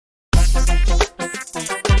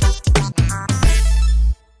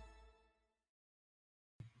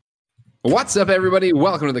What's up, everybody?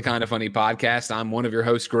 Welcome to the Kinda Funny podcast. I'm one of your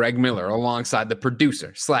hosts, Greg Miller, alongside the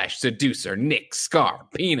producer / seducer, Nick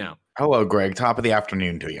Scarpino. Hello, Greg. Top of the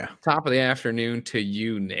afternoon to you. Top of the afternoon to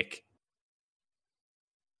you, Nick.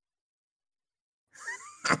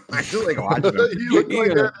 I feel like watching him. You look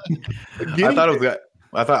like I thought it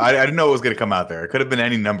was. I didn't know it was going to come out there. It could have been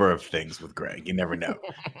any number of things with Greg. You never know.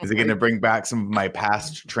 Is he going to bring back some of my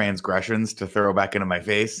past transgressions to throw back into my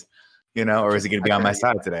face? You know, or is he going to be on my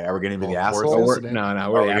side today? Are we going to be the asshole? We're We're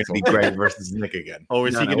going to be Greg versus Nick again. Or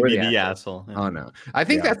is he going to be the asshole? Oh, no. I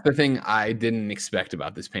think that's the thing I didn't expect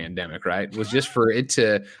about this pandemic, right? Was just for it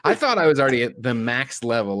to... I thought I was already at the max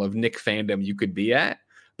level of Nick fandom you could be at.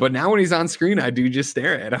 But now when he's on screen, I do just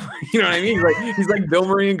stare at him. You know what I mean? He's like Bill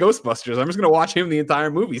Murray in Ghostbusters. I'm just going to watch him the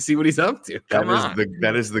entire movie, see what he's up to.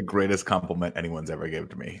 That is the greatest compliment anyone's ever given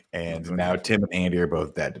to me. And now Tim and Andy are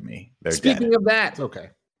both dead to me. They're Speaking dead. of that, It's okay.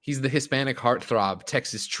 he's the Hispanic heartthrob,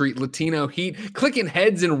 Texas treat, Latino heat, clicking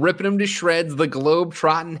heads and ripping them to shreds, the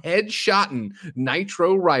globe-trotting, head-shotting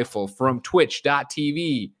nitro rifle from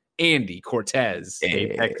twitch.tv, Andy Cortez.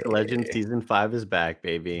 Apex Legends Season 5 is back,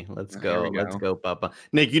 baby. Let's go. we go. Let's go, Papa.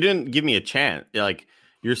 Nick, you didn't give me a chance. Like,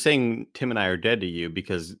 you're saying Tim and I are dead to you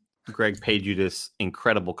because Greg paid you this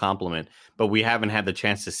incredible compliment, but we haven't had the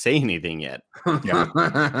chance to say anything yet. Yeah.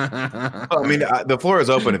 Well, I mean, the floor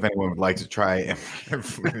is open if anyone would like to try and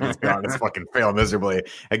fucking fail miserably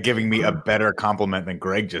at giving me a better compliment than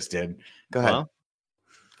Greg just did. Go ahead. Well,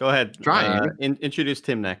 go ahead. Try Introduce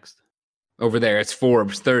Tim next. Over there, it's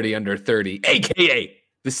Forbes 30 under 30, a.k.a.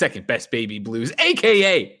 the second best baby blues,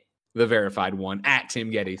 a.k.a. the verified one, at Tim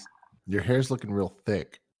Geddes. Your hair's looking real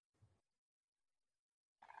thick,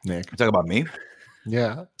 Nick. You talk about me?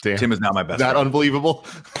 Yeah. Damn. Tim is now my best That friend. unbelievable.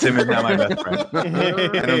 Tim is now my best friend.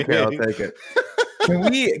 I don't care. I'll take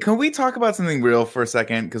it. Can we talk about something real for a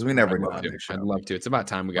second? Because we never I'd go love on to. this show. I'd love to. It's about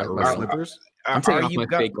time we got Like real. slippers? I'm taking off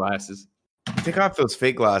my fake glasses. Take off those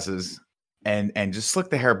fake glasses and just slick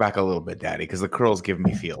the hair back a little bit, Daddy, because the curls give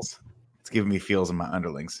me feels. It's giving me feels in my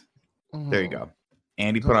underlings. There you go.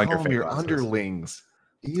 Andy, put on your fake glasses. underlings.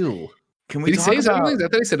 Ew. Can we Did he talk say his about? underlings? I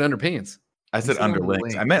thought he said underpants. I said said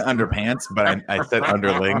underlings. underlings. I meant underpants, but I said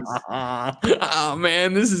underlings. Oh,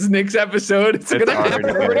 man, this is Nick's episode. It's going to already happen.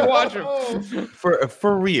 good. Everybody watch him.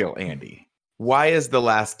 For real, Andy. Why is The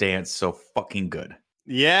Last Dance so fucking good?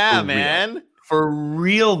 Yeah, For man. For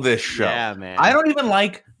real, this show. Yeah, man. I don't even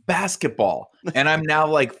like basketball, and I'm now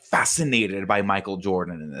like fascinated by Michael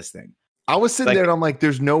Jordan in this thing. I was sitting Like- there and I'm like,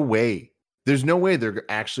 there's no way. There's no way they're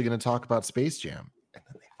actually going to talk about Space Jam. And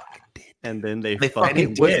then they fucking did. And then they They fucking fucking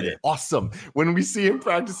And it was did. awesome when we see him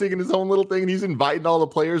practicing in his own little thing and he's inviting all the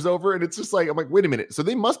players over. And it's just like, I'm like, wait a minute. So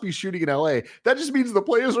they must be shooting in LA. That just means the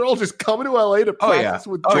players are all just coming to LA to Oh, yeah. practice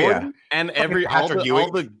with Oh, yeah. Jordan. And Fucking Patrick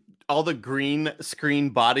Ewing. all the green screen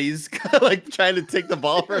bodies like trying to take the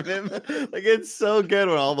ball from him. Like, it's so good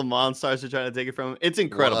when all the Monstars are trying to take it from him. It's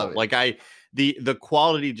incredible. Love it. Like the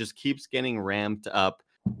quality just keeps getting ramped up.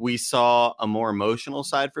 We saw a more emotional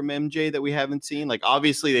side from MJ that we haven't seen. Like,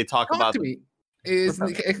 obviously they talk about To me, as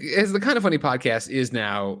the Kind of Funny podcast is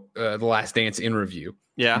now The Last Dance in review.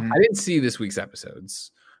 yeah. Mhm. I didn't see this week's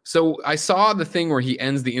episodes. So I saw the thing where he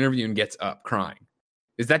ends the interview and gets up crying.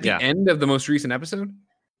 Is that the Yeah. end of the most recent episode?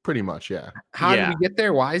 Pretty much, yeah. How Yeah. did we get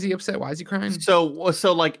there? Why is he upset? Why is he crying? So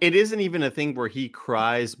like it isn't even a thing where he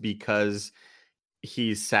cries because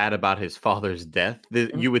he's sad about his father's death.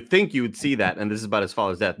 You would think you would see that, and this is about his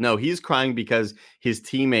father's death. No, he's crying because his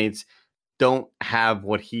teammates don't have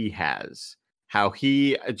what he has. How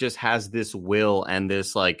he just has this will and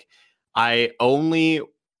this like, I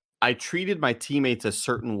treated my teammates a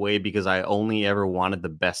certain way because I only ever wanted the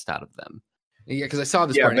best out of them. Yeah, because I saw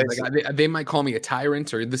this Yeah, part. and it's like, they might call me a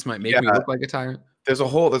tyrant, or this might make me Yeah. look like a tyrant. There's a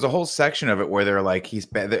whole section of it where they're like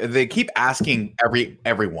they keep asking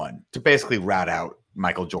everyone to basically rat out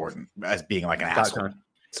Michael Jordan as being like an asshole.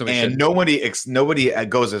 And nobody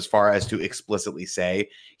goes as far as to explicitly say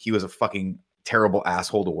he was a fucking terrible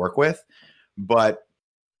asshole to work with, but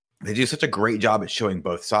they do such a great job at showing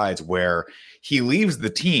both sides where he leaves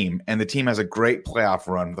the team and the team has a great playoff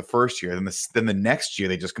run the first year. Then the next year,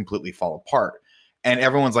 they just completely fall apart. And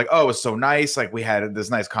everyone's like, oh, it was so nice. Like we had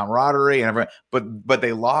this nice camaraderie and everyone, but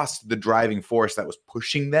they lost the driving force that was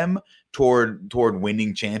pushing them toward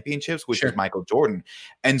winning championships, which is Michael Jordan.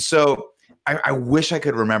 And so I wish I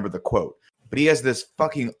could remember the quote, but he has this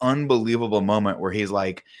fucking unbelievable moment where he's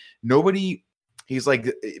like, nobody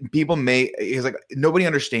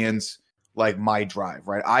understands like my drive,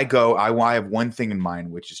 right? I have one thing in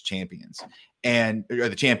mind, which is champions or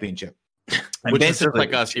the championship. Which is just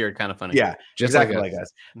like us here, kind of funny. Yeah, just exactly like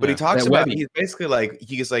us. But he talks about, he's basically like,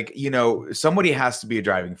 somebody has to be a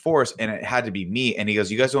driving force, and it had to be me. And he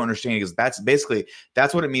goes, you guys don't understand. He goes,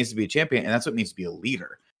 that's what it means to be a champion, and that's what it means to be a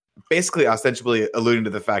leader. Basically, ostensibly alluding to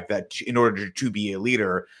the fact that in order to be a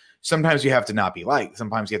leader, sometimes you have to not be liked.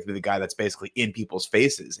 Sometimes you have to be the guy that's basically in people's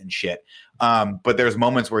faces and shit. But there's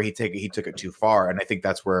moments where he took it too far, and I think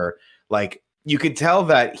that's where, like, you could tell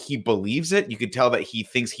that he believes it. You could tell that he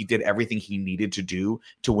thinks he did everything he needed to do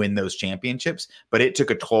to win those championships, but it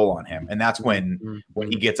took a toll on him. And that's when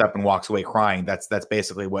he gets up and walks away crying. That's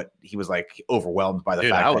basically what he was like, overwhelmed by the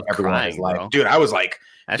fact that everyone in his life. Dude, I was like,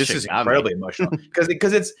 this is incredibly emotional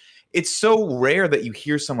because it's so rare that you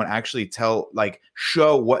hear someone actually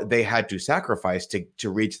show what they had to sacrifice to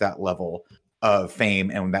reach that level of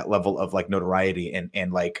fame and that level of like notoriety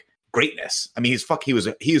and like greatness. I mean,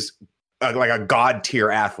 he's like a god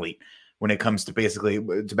tier athlete when it comes to basically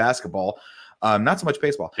to basketball, not so much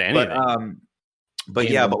baseball,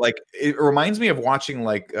 but like it reminds me of watching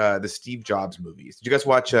like the Steve Jobs movies. Did you guys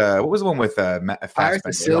watch what was the one with Pirates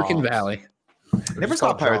of Silicon Valley? Never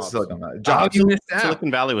saw Pirates of Silicon Valley. Jobs.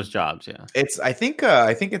 Silicon Valley was Jobs. Yeah, I think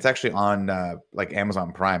it's actually on like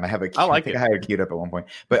Amazon Prime. I think I had it queued up at one point,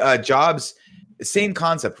 but Jobs, same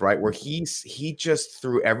concept, right? Where he just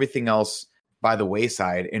threw everything else by the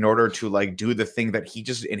wayside in order to like do the thing that he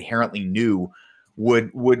just inherently knew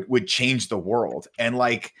would change the world. And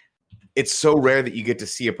like, it's so rare that you get to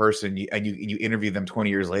see a person and you interview them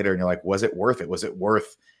 20 years later and you're like, was it worth it? Was it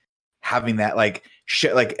worth having that like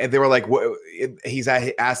shit? Like they were like, he's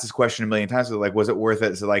asked this question a million times. So like, was it worth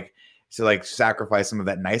it to sacrifice some of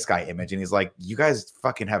that nice guy image? And he's like, you guys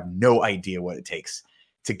fucking have no idea what it takes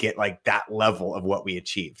to get like that level of what we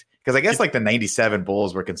achieved. Because I guess like the 97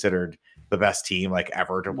 Bulls were considered the best team like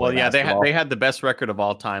ever to play basketball. they had the best record of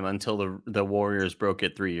all time until the Warriors broke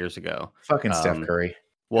it 3 years ago. Fucking Steph Curry.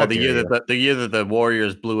 Well, the year that the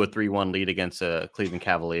Warriors blew a 3-1 lead against the Cleveland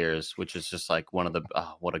Cavaliers, which is just like one of the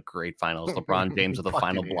what a great finals. LeBron James with the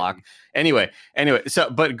final block. Anyway,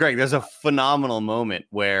 but Greg, there's a phenomenal moment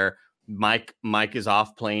where Mike is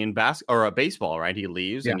off playing baseball, right? He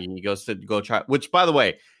leaves and he goes to go try. Which, by the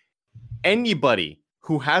way, anybody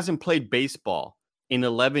who hasn't played baseball in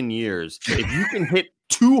 11 years, if you can hit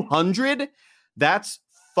 200, that's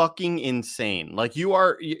fucking insane. Like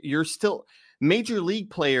you're still, major league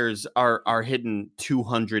players are hitting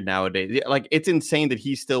 200 nowadays. Like it's insane that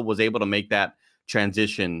he still was able to make that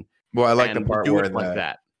transition. Well, I like the part where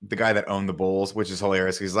the guy that owned the Bulls, which is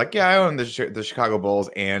hilarious. He's like, yeah, I own the Chicago Bulls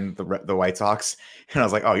and the White Sox. And I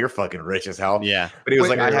was like, oh, you're fucking rich as hell. Yeah. But he was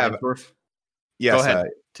I have. Yes. Go ahead.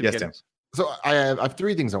 Yes, Tim. So I have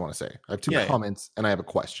three things I want to say. I have two comments and I have a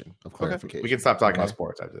question of clarification. Okay. We can stop talking about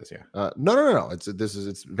sports after this. Yeah. No.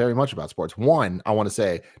 It's very much about sports. One, I want to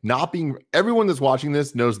say, everyone that's watching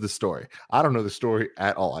this knows the story. I don't know the story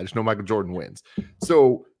at all. I just know Michael Jordan wins.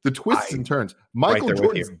 So the twists and turns. Michael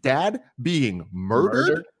Jordan's dad being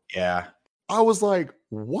murdered. Yeah. I was like,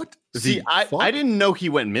 what? See, I didn't know he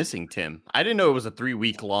went missing, Tim. I didn't know it was a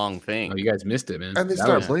 3-week long thing. Oh, you guys missed it, man. And they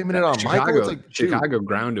start blaming it on Michael. It's like, Chicago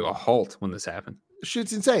ground to a halt when this happened.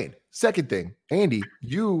 Shit's insane. Second thing, Andy,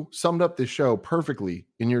 you summed up this show perfectly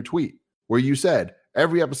in your tweet where you said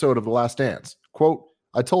every episode of The Last Dance, quote,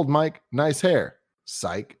 I told Mike, nice hair.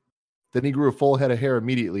 Psych. Then he grew a full head of hair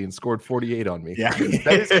immediately and scored 48 on me. Yeah.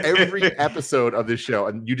 That is every episode of this show.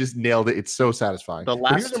 And you just nailed it. It's so satisfying. The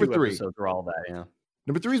last two episodes are all that, yeah.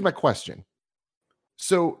 Number 3 is my question.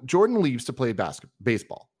 So Jordan leaves to play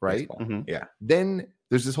baseball, right? Mm-hmm. Yeah. Then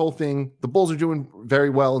there's this whole thing. The Bulls are doing very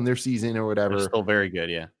well in their season or whatever. They're still very good,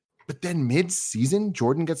 yeah. But then mid-season,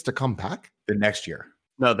 Jordan gets to come back? The next year.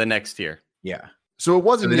 No, the next year. Yeah. So it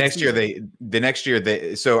wasn't the next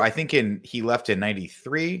year. So I think he left in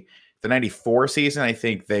 93. The 94 season, I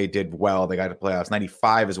think they did well. They got to playoffs.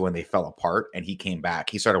 95 is when they fell apart, and he came back.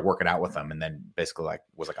 He started working out with them, and then basically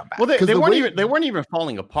was like, I'm back. Well, they weren't even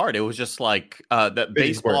falling apart. It was just like that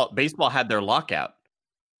baseball had their lockout,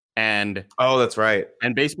 and that's right.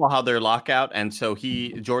 And baseball had their lockout, and so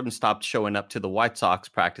Jordan stopped showing up to the White Sox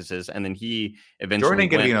practices, and then he eventually Jordan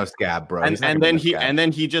ain't gonna be no scab, bro. And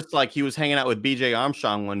then he just like he was hanging out with BJ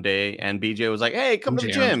Armstrong one day, and BJ was like, "Hey, come to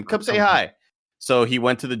the gym, come say hi." So he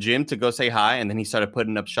went to the gym to go say hi, and then he started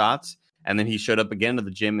putting up shots. And then he showed up again to the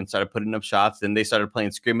gym and started putting up shots. Then they started playing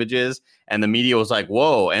scrimmages, and the media was like,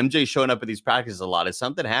 "Whoa, MJ showing up at these practices a lot. Is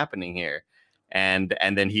something happening here?" And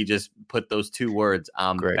then he just put those 2 words,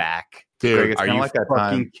 "I'm back." Dude, are you like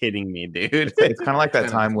fucking kidding me, dude? It's kind of like that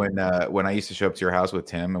time when I used to show up to your house with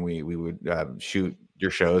Tim, and we would shoot your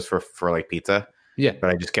shows for like pizza. Yeah. But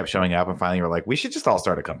I just kept showing up, and finally we're like, we should just all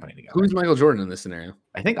start a company together. Who's Michael Jordan in this scenario?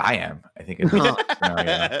 I think I am. I think it's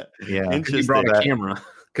yeah. You brought a camera.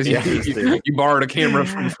 Because you borrowed a camera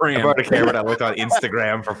from Fran. I borrowed a camera and I looked on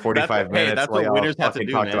Instagram for 45 minutes. That's what winners have to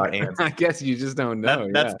do, man. I guess you just don't know.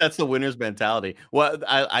 That's the winner's mentality. Well,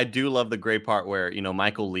 I do love the great part where,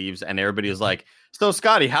 Michael leaves and everybody is like, so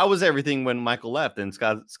Scotty, how was everything when Michael left? And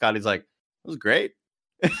Scotty's like, it was great.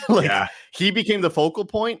 He became the focal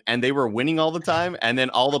point and they were winning all the time. And then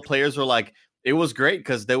all the players were like, it was great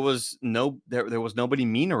because there was nobody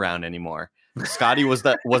mean around anymore. Scotty was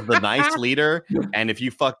the nice leader, and if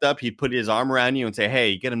you fucked up, he'd put his arm around you and say,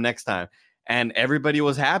 "Hey, get him next time." And everybody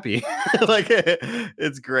was happy.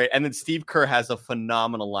 It's great. And then Steve Kerr has a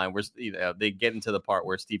phenomenal line where they get into the part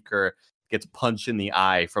where Steve Kerr gets punched in the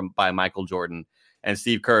eye by Michael Jordan. And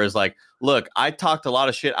Steve Kerr is like, look, I talked a lot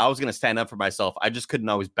of shit. I was going to stand up for myself. I just couldn't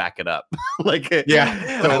always back it up. I love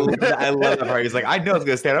that part. He's like, I know I was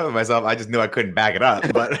going to stand up for myself. I just knew I couldn't back it up.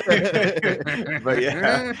 But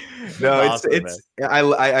yeah, no, awesome, it's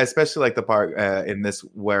I especially like the part in this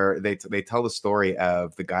where they tell the story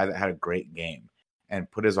of the guy that had a great game and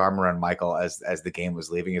put his arm around Michael as the game was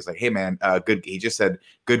leaving. He's like, "Hey man, good." He just said,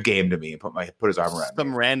 "Good game" to me, and put his arm around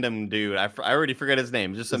some random dude. I already forgot his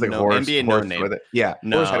name. Just some NBA no name. Yeah,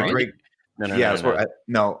 no, had a great.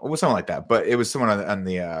 No, it was someone like that. But it was someone on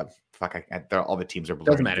the all the teams are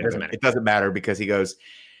blurring. Doesn't matter. It doesn't matter because he goes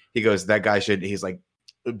that guy should. He's like,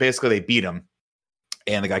 basically they beat him.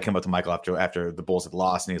 And the guy came up to Michael after the Bulls had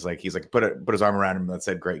lost, and he's like put his arm around him and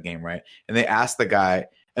said, "Great game," right? And they asked the guy.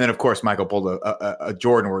 And then, of course, Michael pulled a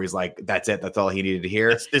Jordan where he's like, "That's it. That's all he needed to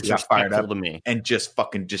hear." He got fired up to me and just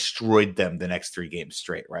fucking destroyed them the next 3 games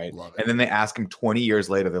straight, right? And then they ask him 20 years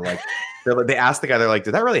later. They asked the guy, they're like,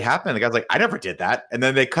 "Did that really happen?" And the guy's like, "I never did that." And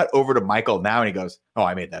then they cut over to Michael now, and he goes, "Oh,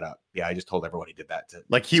 I made that up. Yeah, I just told everyone he did that."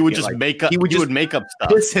 He would just make up. He would make up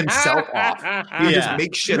stuff, piss himself off. He would just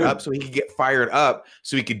make shit up so he could get fired up,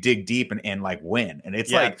 so he could dig deep and like win. And it's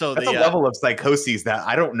that's a level of psychosis that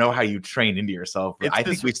I don't know how you train into yourself. I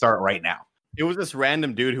think we start right now. It was this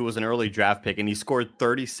random dude who was an early draft pick, and he scored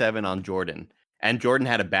 37 on Jordan. And Jordan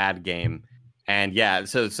had a bad game. And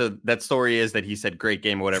so that story is that he said great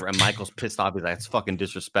game or whatever. And Michael's pissed off. He's like, "It's fucking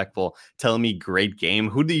disrespectful. Telling me great game.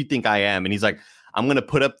 Who do you think I am?" And he's like, "I'm going to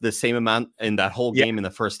put up the same amount in that whole game in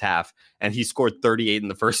the first half." And he scored 38 in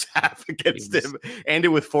the first half against him.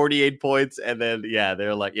 Ended with 48 points. And then,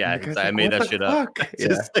 they're like, I made that shit up.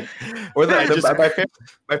 Or my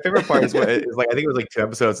favorite part is like, I think it was like 2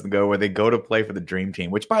 episodes ago where they go to play for the Dream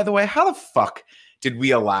Team, which, by the way, how the fuck did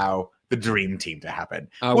we allow the Dream Team to happen?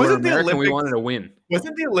 Wasn't the Olympics, we wanted to win.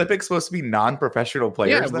 Wasn't the Olympics supposed to be non-professional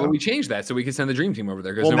players? Yeah, well, we changed that so we could send the Dream Team over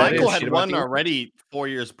there. Well, Michael had won already 4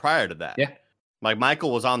 years prior to that. Yeah. Like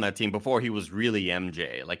Michael was on that team before he was really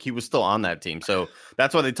MJ. Like he was still on that team. So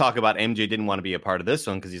that's why they talk about MJ didn't want to be a part of this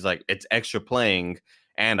one because he's like, it's extra playing.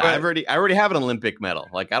 And I already have an Olympic medal.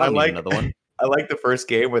 Like I don't need another one. I like the first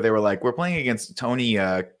game where they were like, we're playing against Tony.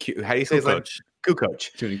 How do you say his name?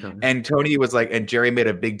 Kukoc. And Tony was like, and Jerry made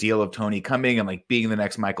a big deal of Tony coming and like being the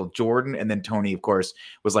next Michael Jordan. And then Tony, of course,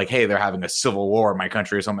 was like, "Hey, they're having a civil war in my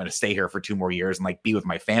country, so I'm going to stay here for 2 more years and like be with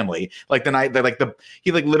my family." Like the night,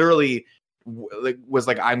 he like literally was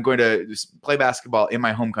like, "I'm going to play basketball in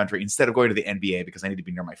my home country instead of going to the NBA because I need to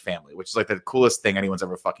be near my family," which is like the coolest thing anyone's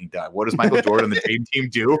ever fucking done. What does Michael Jordan and the Dream Team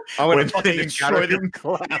do? I want to fucking destroy them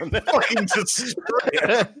clown. Fucking destroy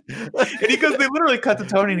him. And he goes, they literally cut to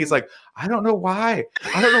Tony and he's like, "I don't know why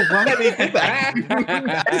they did that."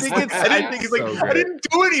 I didn't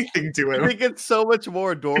do anything to him. I think it's so much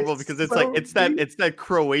more adorable because it's like it's that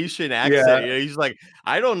Croatian accent. Yeah. He's like,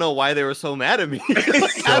 "I don't know why they were so mad at me."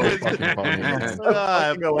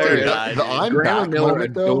 Graham Miller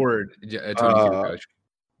adored Tony Kukoc.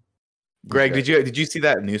 Greg, did you see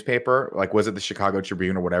that newspaper? Like, was it the Chicago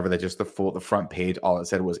Tribune or whatever? That just the front page, all it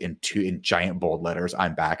said was in giant bold letters,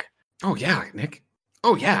 "I'm back." Oh yeah, Nick.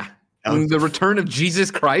 Oh yeah, the return of Jesus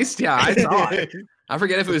Christ. Yeah, I saw it. I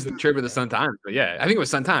forget if it was the Trib or the Sun Times, but yeah, I think it was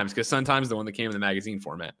Sun Times because Sun Times is the one that came in the magazine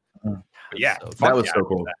format. But yeah, that was so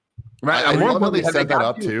cool. Right, I love how they set that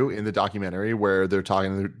up too in the documentary where they're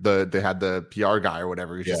talking. They had the PR guy or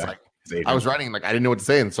whatever. He's just like, I was writing like I didn't know what to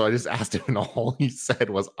say, and so I just asked him, and all he said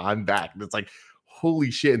was, "I'm back." And it's like, holy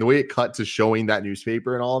shit! And the way it cut to showing that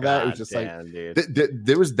newspaper and all of that, it was just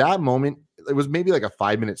there was that moment. It was maybe like a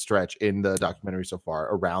 5-minute stretch in the documentary so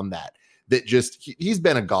far around that just he's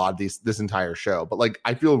been a god this entire show, but like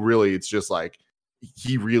I feel really it's just like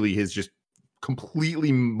he really is just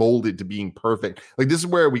completely molded to being perfect. Like this is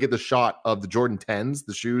where we get the shot of the Jordan 10s,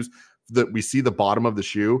 the shoes that we see the bottom of the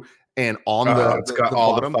shoe, and on it's got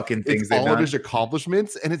all bottom, the fucking things all of his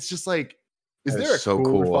accomplishments, and it's just like Is there a so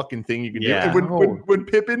cool fucking thing you can do? Yeah. And when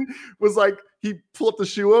Pippin was like, he flipped the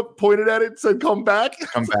shoe up, pointed at it, said, "Come back."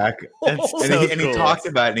 Come back. And he talked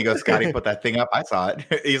about it and he goes, Scotty, put that thing up. I saw it.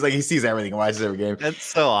 He's like, he sees everything, watches every game. That's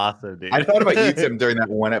so awesome, dude. I thought about YouTube during that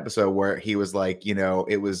one episode where he was like, you know,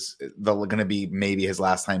 it was going to be maybe his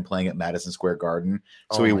last time playing at Madison Square Garden.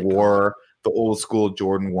 So he wore the old school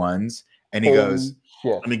Jordan 1s and he goes,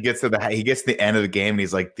 and he gets to the end of the game and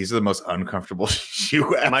he's like, these are the most uncomfortable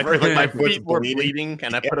shoe ever. My feet were bleeding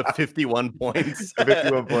and I put up 51 points.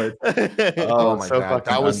 51 points. Oh my God.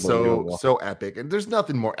 That was so epic. And there's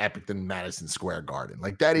nothing more epic than Madison Square Garden.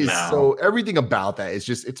 Like that is everything about that is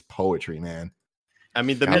just, it's poetry, man. I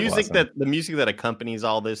mean, the music that accompanies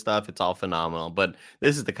all this stuff, it's all phenomenal. But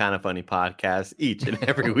this is the Kind of Funny podcast each and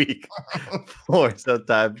every week. 4,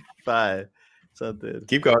 sometimes 5. Something.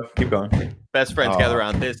 Keep going. Best friends gather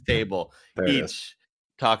around this table, each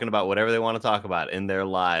talking about whatever they want to talk about in their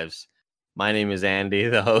lives. My name is Andy,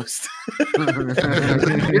 the host.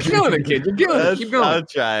 You're killing it, kid. You're killing it. Keep going. I'm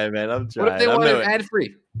trying, man. I'm trying. What if they want it ad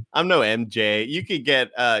free? I'm no MJ. You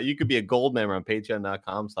could be a gold member on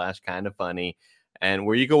patreon.com/kindoffunny, and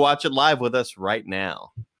where you can watch it live with us right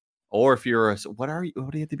now. Or if you're what do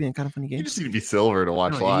you have to be in Kind of Funny Games? You just need to be silver to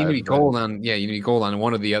watch live. You need to be gold on you need to be gold on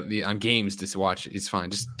one of the on games to watch. It's fine.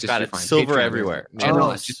 Just got it. Fine. Silver Patreon, everywhere.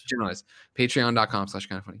 Just generalize.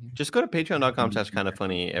 Patreon.com/kindoffunny. Just go to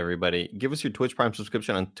patreon.com/kindoffunny, everybody. Give us your Twitch Prime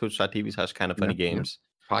subscription on twitch.tv/kindoffunnygames.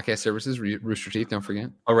 Podcast services, Rooster Teeth, don't forget.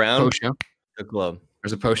 Around post show. The globe.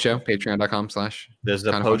 There's a post show, patreon.com/ There's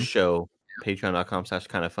a post show,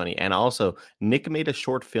 patreon.com/kindoffunny. And also, Nick made a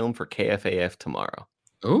short film for KFAF tomorrow.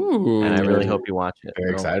 Ooh. And I really hope you watch it.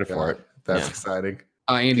 Very excited for it. That's exciting.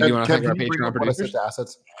 Andy, do you want to talk about Patreon producers?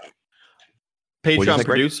 Assets? Patreon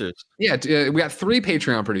producers. Yeah, we got 3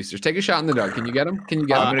 Patreon producers. Take a shot in the dark. Can you get them? Can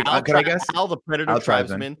I guess? Al the Predator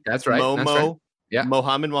Tribesman. That's right. Momo. That's right. Yeah.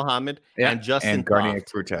 Mohammed. Yeah. And Justin and Garnier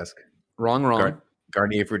Fruitesque. Wrong.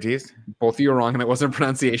 Garnier Fruitesque. Both of you are wrong, and it wasn't a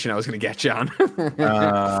pronunciation I was going to get you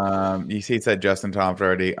on. You see, it said Justin Thomas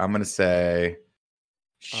already. I'm going to say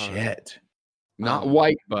shit. Not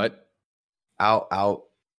white, but out.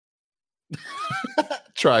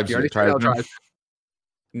 Tribes. Blackjack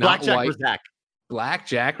Razak.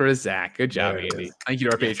 Blackjack Razak. Good job, Andy. Thank you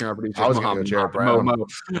to our Patreon producers, I was going to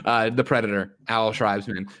Momo, the Predator, Owl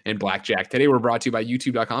Tribesman, and Blackjack. Today we're brought to you by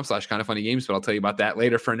youtube.com/kindoffunnygames, but I'll tell you about that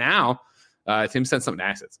later. For now, Tim sent something to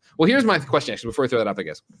Assets. Well, here's my question, actually, before I throw that up, I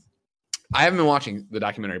guess. I haven't been watching the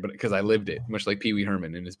documentary, but because I lived it, much like Pee Wee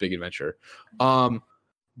Herman in his Big Adventure.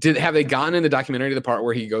 Have they gotten in the documentary to the part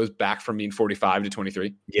where he goes back from being 45 to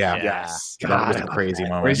 23? Yeah. Yes. That was a crazy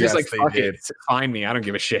moment. Where he's just like, fuck it, find me. I don't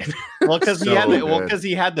give a shit. Well, because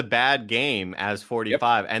he had the bad game as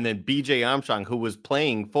 45, and then BJ Armstrong, who was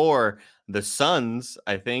playing for the Suns,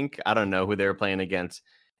 I think. I don't know who they were playing against.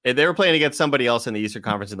 They were playing against somebody else in the Eastern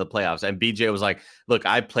Conference in the playoffs, and BJ was like, look,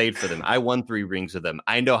 I played for them. I won 3 rings with them.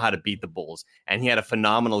 I know how to beat the Bulls. And he had a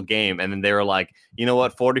phenomenal game. And then they were like, you know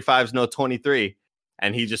what? 45 is no 23.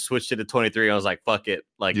 And he just switched it to 23. I was like, fuck it.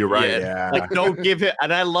 Like, you're right. Yeah. Like, don't give it.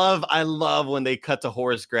 And I love when they cut to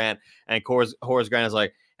Horace Grant, and Horace Grant is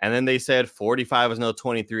like, and then they said 45 is no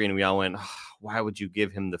 23. And we all went, why would you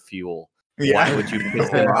give him the fuel? Yeah. Why would you piss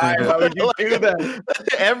him? Why would you do that?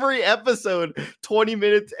 Every episode, 20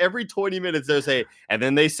 minutes, every 20 minutes, there's and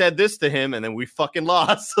then they said this to him, and then we fucking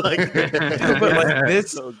lost. Like,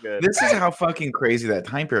 this so good. This is how fucking crazy that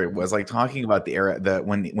time period was. Like talking about the era that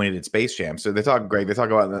when he did Space Jam. So they talk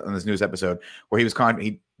about on this news episode where he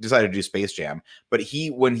decided to do Space Jam, but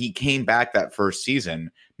when he came back that first season,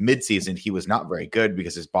 mid-season, he was not very good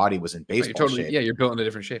because his body was in baseball shape. Yeah, you're built in a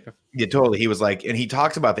different shape. Yeah, totally. He was like, and he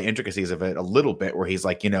talks about the intricacies of it a little bit, where he's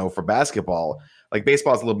like, for basketball, like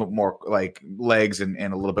baseball is a little bit more like legs and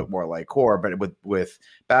a little bit more like core, but with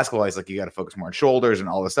basketball, he's like, you got to focus more on shoulders and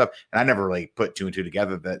all this stuff. And I never really put 2 and 2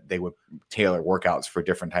 together that they would tailor workouts for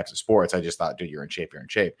different types of sports. I just thought, dude, you're in shape.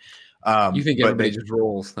 You think everybody just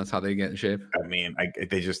rolls? That's how they get in shape. I mean,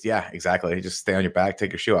 they just, yeah, exactly. Just stay on your back,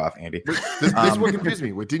 take your shoe off, Andy. This is what confused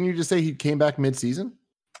me. Didn't you just say he came back mid-season?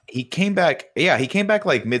 He came back. Yeah, he came back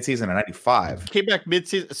like mid-season in '95. Came back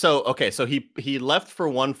mid-season. So he left for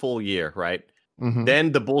 1 full year, right? Mm-hmm.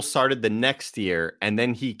 Then the Bulls started the next year, and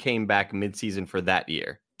then he came back mid-season for that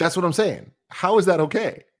year. That's what I'm saying. How is that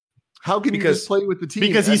okay? How can you just play with the team?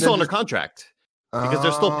 Because he's still under contract. Because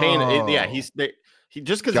they're still paying it. Yeah, he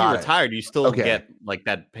just because he retired, you still get like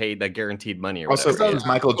that guaranteed money. Or also, whatever. it was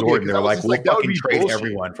Michael Jordan. They're like, we'll fucking trade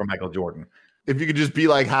everyone for Michael Jordan. If you could just be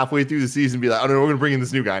like halfway through the season, be like, oh no, we're gonna bring in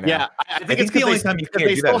this new guy now. Yeah, I think it's the only time you can't do that.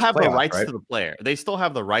 They still have the rights to the player. They still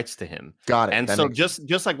have the rights to him. Got it. And so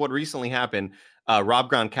just like what recently happened,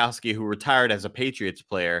 Rob Gronkowski, who retired as a Patriots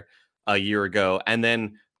player a year ago, and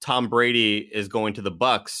then Tom Brady is going to the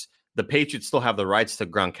Bucs. The Patriots still have the rights to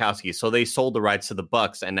Gronkowski, so they sold the rights to the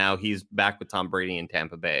Bucs, and now he's back with Tom Brady in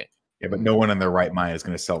Tampa Bay. Yeah, but no one in their right mind is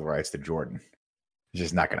going to sell the rights to Jordan. It's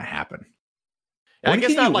just not going to happen. I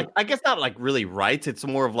guess not like really rights. It's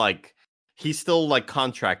more of like he's still like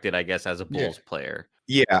contracted, I guess, as a Bulls player.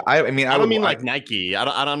 Yeah, I don't mean like Nike.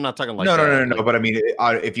 I'm not talking like no. But I mean,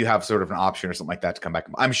 if you have sort of an option or something like that to come back,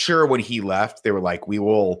 I'm sure when he left, they were like, we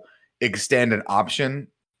will extend an option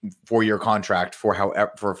for your contract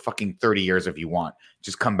for fucking 30 years if you want.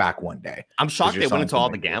 Just come back one day. I'm shocked they went into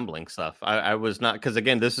all the gambling stuff. I was not, because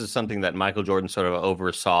again, this is something that Michael Jordan sort of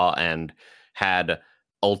oversaw and had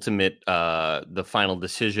ultimate the final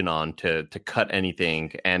decision on to cut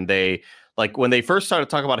anything. And they, like, when they first started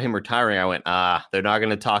talking about him retiring, I went, they're not going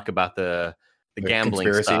to talk about the gambling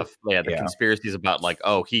conspiracy stuff. Yeah, the conspiracies about like,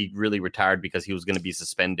 oh, he really retired because he was going to be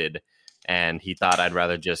suspended and he thought I'd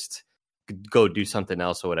rather just go do something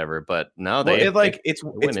else or whatever. But no, it's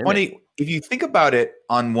funny if you think about it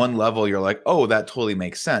on one level. You're like, oh, that totally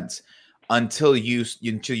makes sense. Until you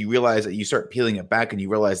realize that you start peeling it back and you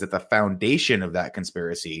realize that the foundation of that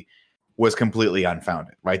conspiracy was completely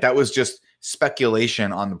unfounded, right? That was just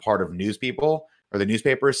speculation on the part of news people or the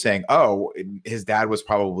newspapers saying, oh, his dad was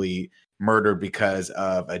probably murdered because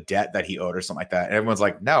of a debt that he owed or something like that. And everyone's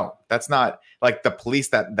like, no, that's not. Like the police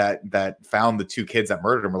that found the two kids that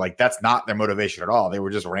murdered him were like, that's not their motivation at all. They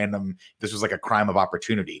were just random. This was like a crime of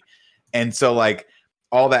opportunity. And so like,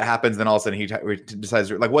 all that happens, then all of a sudden he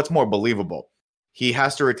decides, like, what's more believable? He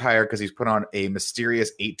has to retire because he's put on a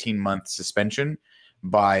mysterious 18-month suspension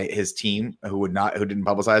by his team who didn't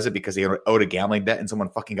publicize it because he owed a gambling debt and someone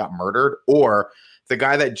fucking got murdered, or the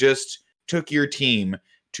guy that just took your team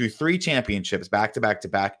to 3 championships back to back to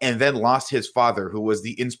back and then lost his father, who was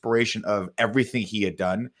the inspiration of everything he had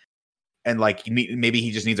done. And like, maybe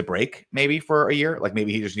he just needs a break, maybe for a year. Like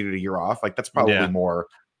maybe he just needed a year off. Like that's probably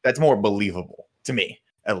that's more believable to me,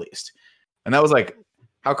 at least. And that was like,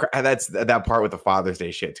 that's that part with the Father's Day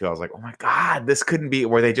shit too. I was like, oh my God, this couldn't be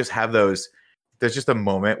where they just have those. There's just a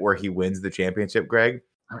moment where he wins the championship, Greg.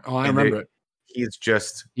 Oh, I remember it.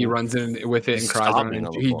 He runs in with it and cries on it.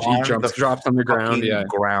 He drops on the ground. Yeah.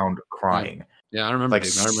 Ground crying. Yeah, I remember. Like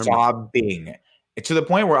sobbing to the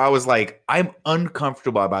point where I was like, I'm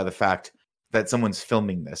uncomfortable by the fact that someone's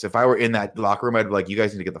filming this. If I were in that locker room, I'd be like, you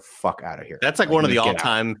guys need to get the fuck out of here. That's like one of the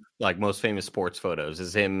all-time like most famous sports photos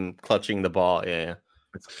is him clutching the ball. Yeah.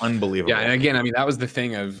 It's unbelievable. Yeah, and again, I mean, that was the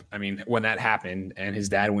thing of, I mean, when that happened and his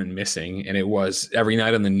dad went missing and it was every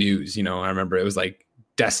night on the news, you know, I remember it was like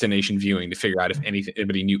destination viewing to figure out if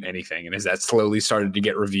anybody knew anything. And as that slowly started to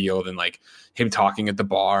get revealed and like him talking at the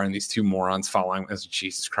bar and these two morons following, as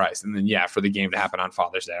Jesus Christ. And then, for the game to happen on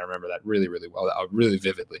Father's Day, I remember that really, really well, really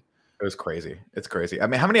vividly. It was crazy. It's crazy. I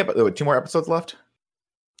mean, how many 2 more episodes left?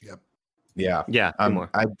 Yep. Yeah. Yeah. 2 more.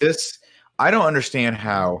 I don't understand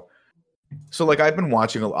how. So like I've been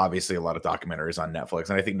watching obviously a lot of documentaries on Netflix,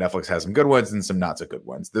 and I think Netflix has some good ones and some not so good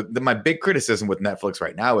ones. My big criticism with Netflix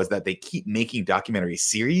right now is that they keep making documentary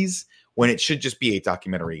series when it should just be a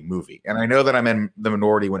documentary movie. And I know that I'm in the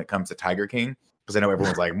minority when it comes to Tiger King, because I know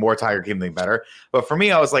everyone's like more Tiger King than better. But for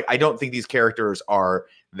me, I was like, I don't think these characters are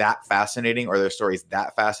that fascinating or their stories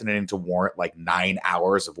that fascinating to warrant like 9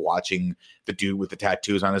 hours of watching the dude with the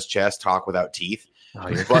tattoos on his chest talk without teeth.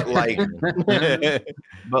 But like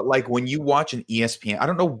when you watch an ESPN, I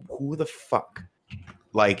don't know who the fuck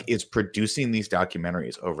like is producing these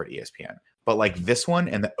documentaries over at ESPN, but like this one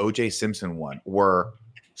and the OJ Simpson one they're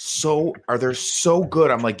so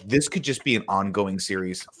good. I'm like, this could just be an ongoing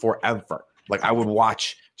series forever. Like I would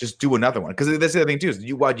watch, just do another one. Because that's the other thing too. Is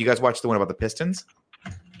you guys watch the one about the Pistons?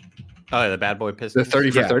 Oh, the Bad Boy Pistons. The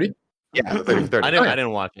 30 for 30? Yeah, the 30 for 30. I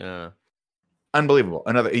didn't watch it. Unbelievable.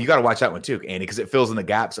 You got to watch that one too, Andy, because it fills in the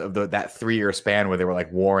gaps of that 3-year span where they were like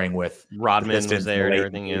warring with Rodman was there and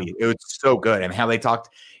everything. Yeah. It was so good. And how they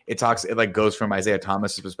talked, it like goes from Isaiah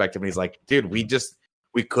Thomas's perspective. And he's like, dude, we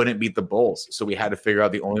couldn't beat the Bulls. So we had to figure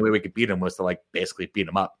out the only way we could beat them was to like basically beat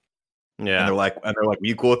them up. Yeah. And they're like, are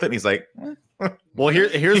you cool with it? And he's like, well,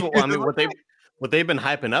 here's what they've been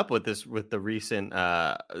hyping up with the recent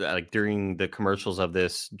like during the commercials of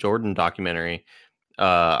this Jordan documentary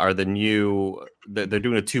are they're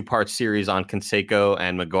doing a 2-part series on Canseco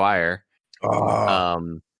and McGuire.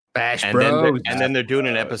 Bash and Bros. Then they're doing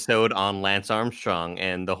an episode on Lance Armstrong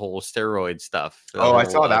and the whole steroid stuff. I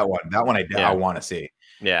saw that one. That one I want to see.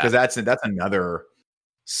 Yeah, because that's another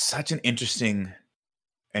such an interesting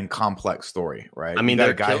and complex story, right? I mean,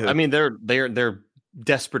 they're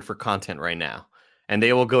desperate for content right now, and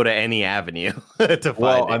they will go to any avenue to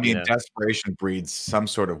find it. Desperation breeds some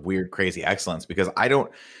sort of weird, crazy excellence, because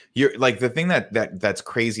you're like, the thing that's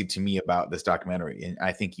crazy to me about this documentary, and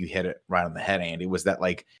I think you hit it right on the head, Andy, was that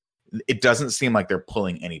like it doesn't seem like they're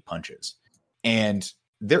pulling any punches, and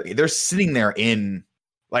they're sitting there in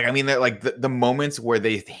like, I mean, they're like the moments where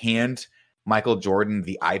they hand Michael Jordan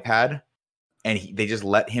the iPad and they just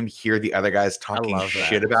let him hear the other guys talking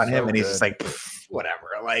shit about him, and he's just like, whatever.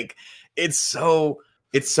 Like it's so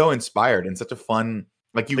inspired and such a fun,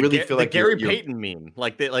 like you really feel like Gary Payton meme,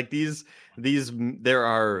 there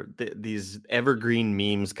are these evergreen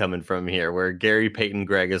memes coming from here where Gary Payton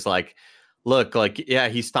Greg is like, look, like, yeah,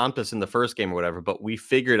 he stomped us in the first game or whatever, but we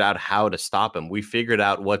figured out how to stop him. We figured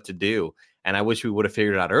out what to do. And I wish we would have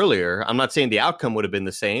figured it out earlier. I'm not saying the outcome would have been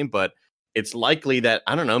the same, but it's likely that,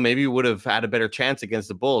 I don't know, maybe we would have had a better chance against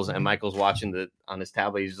the Bulls. And Michael's watching on his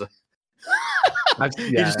tablet. He's like,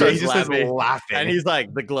 he just laughing. And he's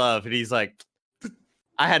like, the glove. And he's like,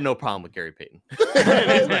 I had no problem with Gary Payton.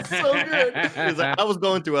 It was so good. He's like, I was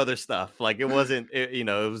going through other stuff. Like it wasn't, it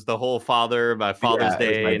was the whole my Father's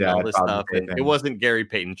Day and all this stuff. And it wasn't Gary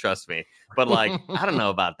Payton, trust me. But like, I don't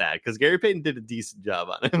know about that, because Gary Payton did a decent job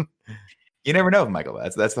on him. You never know, Michael.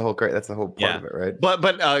 That's the whole part of it, right?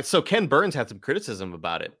 But so Ken Burns had some criticism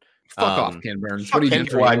about it. Fuck off, Ken Burns. What are you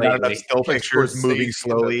doing? Not enough still pictures moving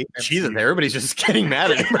slowly. Jesus, everybody's just getting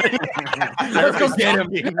mad at him. Let's go get him.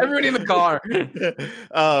 Everybody in the car.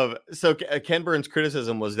 So Ken Burns'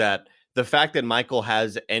 criticism was that the fact that Michael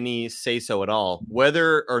has any say-so at all,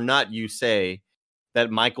 whether or not you say that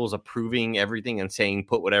Michael's approving everything and saying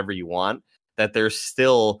put whatever you want, that there's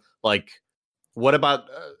still like, what about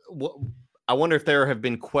I wonder if there have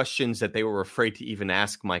been questions that they were afraid to even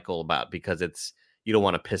ask Michael about, because you don't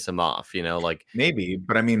want to piss him off, like maybe.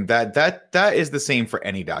 But I mean, that is the same for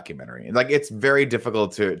any documentary. Like it's very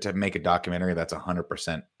difficult to make a documentary that's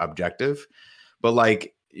 100% objective. But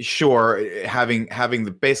like, sure, having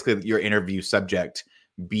basically your interview subject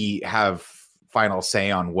have final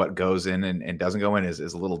say on what goes in and doesn't go in is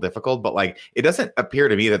a little difficult. But like, it doesn't appear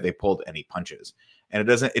to me that they pulled any punches, and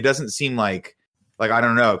it doesn't seem like I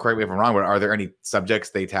don't know, correct me if I'm wrong, but are there any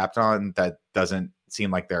subjects they tapped on that doesn't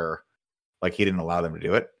seem like they're like he didn't allow them to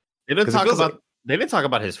do it? They didn't talk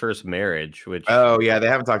about his first marriage, which they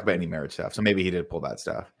haven't talked about any marriage stuff. So maybe he did pull that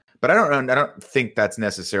stuff. But I don't think that's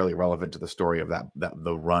necessarily relevant to the story of that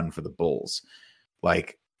the run for the Bulls.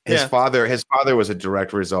 Like his father was a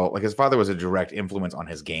direct result. Like his father was a direct influence on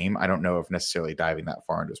his game. I don't know if necessarily diving that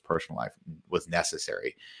far into his personal life was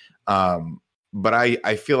necessary. But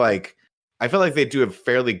I feel like they do a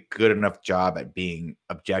fairly good enough job at being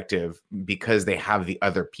objective, because they have the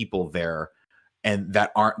other people there and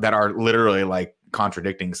that are literally like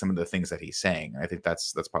contradicting some of the things that he's saying. I think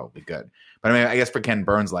that's probably good. But I mean, I guess for Ken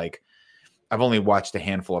Burns, like I've only watched a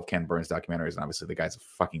handful of Ken Burns documentaries, and obviously the guy's a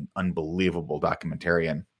fucking unbelievable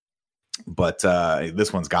documentarian. But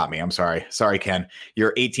this one's got me. I'm sorry, Ken.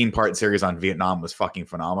 Your 18-part series on Vietnam was fucking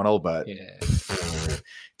phenomenal, but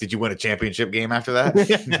did you win a championship game after that?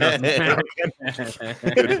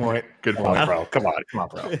 Good point, bro. Come on,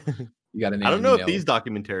 bro. You got I don't know if these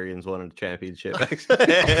documentarians won a championship.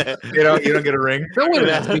 you don't get a ring. Don't win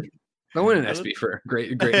an ESPY for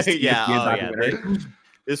great.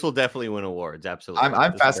 This will definitely win awards. Absolutely.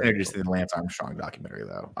 I'm fascinated to see the Lance Armstrong documentary,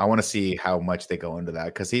 though. I want to see how much they go into that,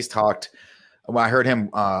 because he's talked. Well, I heard him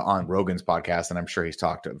on Rogan's podcast, and I'm sure he's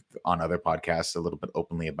talked on other podcasts a little bit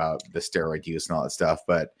openly about the steroid use and all that stuff.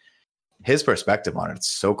 But his perspective on it's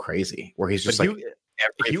so crazy, where he's just every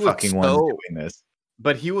fucking one's doing this.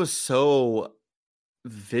 But he was so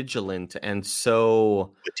vigilant and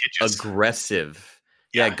so litigious, aggressive.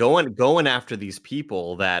 Yeah, going after these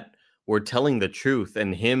people that were telling the truth,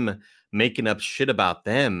 and him making up shit about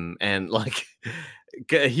them, and like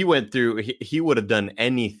he went through. He would have done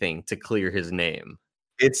anything to clear his name.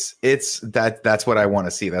 That's what I want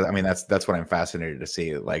to see. That's what I'm fascinated to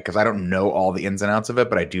see. Like, because I don't know all the ins and outs of it,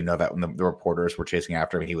 but I do know that when the reporters were chasing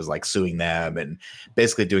after him, he was like suing them and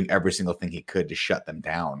basically doing every single thing he could to shut them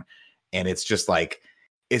down. And it's just like,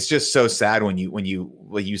 it's just so sad when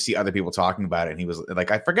you see other people talking about it. And he was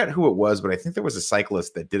like, I forget who it was, but I think there was a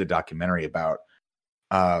cyclist that did a documentary about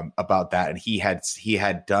that, and he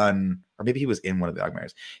had done, or maybe he was in one of the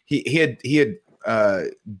documentaries. He had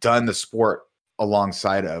done the sport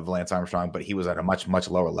alongside of Lance Armstrong, but he was at a much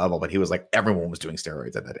lower level. But he was like, everyone was doing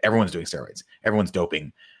steroids at that. Everyone's doing steroids. Everyone's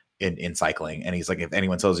doping in cycling. And he's like, if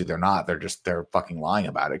anyone tells you they're not, they're fucking lying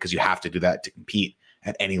about it, because you have to do that to compete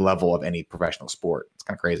at any level of any professional sport. It's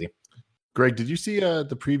kind of crazy. Greg, did you see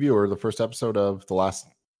the preview or the first episode of The Last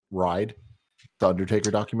Ride, the Undertaker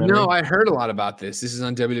documentary? No, I heard a lot about this. This is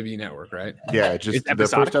on WWE Network, right? Yeah, just the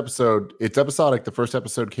first episode. It's episodic. The first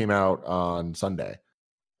episode came out on Sunday.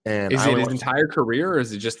 And is it his entire career, or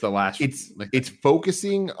is it just the last? It's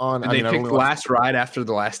focusing on. They picked The Last Ride after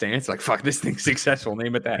The Last Dance. Like, fuck, this thing's succusul.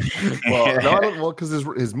 Name it that. Well, because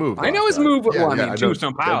his move. I know his move.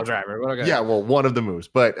 Tombstone Pile Driver. Okay. Yeah, well, one of the moves,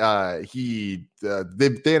 but they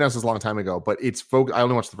announced this a long time ago. But it's I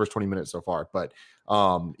only watched the first 20 minutes so far, but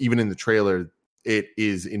even in the trailer, it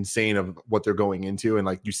is insane of what they're going into, and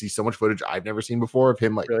like you see so much footage I've never seen before of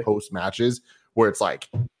him post matches where it's like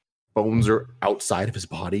bones are outside of his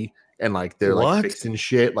body and like they're like fixing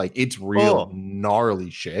shit. Like it's real gnarly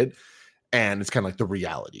shit. And it's kind of like the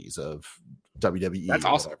realities of WWE. That's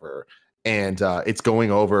awesome. Whatever. And it's going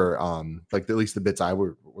over like at least the bits I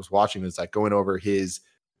was watching is like going over his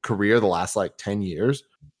career the last like 10 years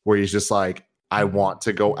where he's just like, I want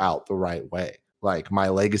to go out the right way. Like my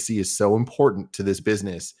legacy is so important to this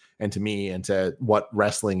business and to me and to what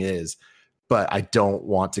wrestling is, but I don't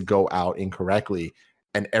want to go out incorrectly.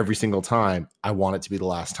 And every single time I want it to be the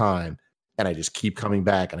last time. And I just keep coming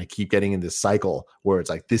back and I keep getting in this cycle where it's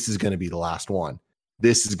like, this is going to be the last one.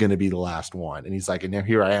 This is going to be the last one. And he's like, and now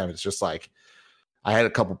here I am. It's just like, I had a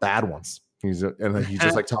couple bad ones. He's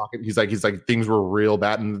just like talking. He's like, things were real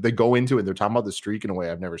bad. And they go into it. They're talking about the streak in a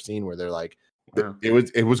way I've never seen where they're like,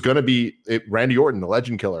 it was going to be Randy Orton, the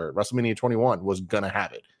legend killer at WrestleMania 21 was going to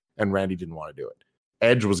have it. And Randy didn't want to do it.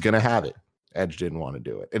 Edge was going to have it. Edge didn't want to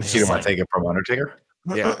do it. And he didn't want to take it from Undertaker.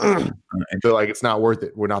 Yeah, they're like, it's not worth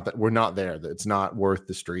it. We're not there. It's not worth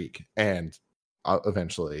the streak. And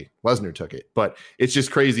eventually Lesnar took it, but it's just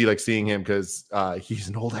crazy like seeing him because he's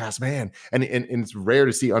an old ass man, and it's rare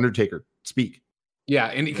to see Undertaker speak. Yeah,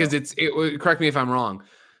 and because it correct me if I'm wrong.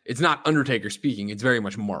 It's not Undertaker speaking. It's very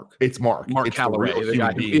much Mark. It's Mark Calloway, the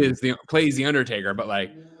guy who plays the Undertaker, but like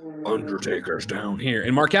Undertaker's down here,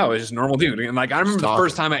 and Mark Calloway is just a normal dude. And like I remember the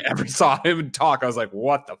first time I ever saw him talk, I was like,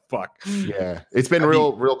 "What the fuck?" Yeah, it's been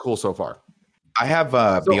real cool so far. I have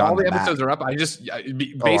so Beyond all the episodes are up. I just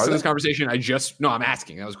based on this conversation, I'm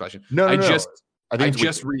asking. That was a question. I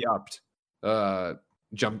just re-upped.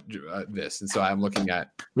 This, and so I'm looking at.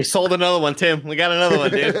 We sold another one, Tim. We got another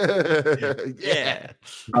one, dude. Yeah.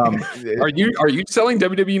 Are you selling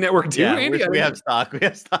WWE Network too, Andy? We have stock.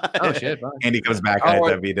 Oh shit! Fine. Andy comes back in a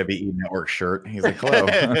WWE Network shirt. He's like, "Hello."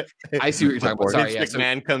 I see what you're talking about. Sorry,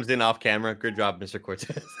 McMahon comes in off camera. Good job, Mr.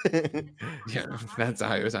 Cortez. Yeah, that's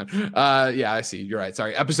how it was on. Yeah, I see. You're right.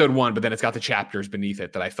 Sorry, episode 1, but then it's got the chapters beneath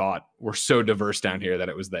it that I thought were so diverse down here that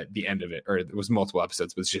it was the end of it, or it was multiple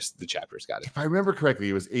episodes, but it's just the chapters. Got it. If I remember correctly,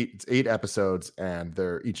 it was 8 episodes, and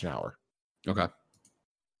they're each an hour. Okay,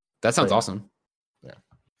 that sounds awesome. Yeah.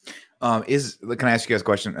 Can I ask you guys a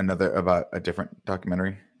question? About a different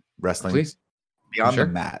documentary, wrestling, please. Beyond the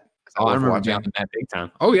Mat. I remember Beyond the Mat big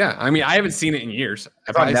time. Oh yeah, I mean I haven't seen it in years.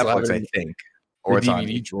 It's on Netflix, I think, or it's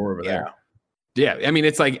DVD on drawer over there. Yeah, I mean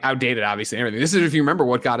it's like outdated, obviously. And everything. This is if you remember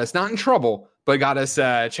what got us not in trouble, but got us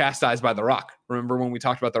chastised by The Rock. Remember when we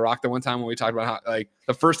talked about The Rock the one time when we talked about how like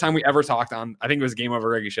the first time we ever talked on, I think it was Game Over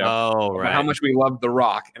Reggae Show. Oh, right. How much we loved The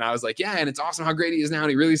Rock, and I was like, yeah, and it's awesome how great he is now, and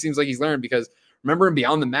he really seems like he's learned because remember in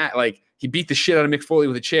Beyond the Mat, like he beat the shit out of Mick Foley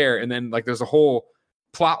with a chair, and then like there's a whole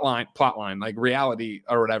plot line, like reality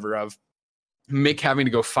or whatever of Mick having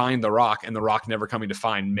to go find The Rock, and The Rock never coming to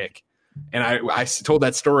find Mick. And I told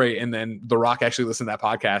that story, and then The Rock actually listened to that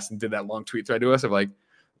podcast and did that long tweet thread to us of like,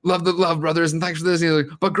 love brothers, and thanks for this. And he's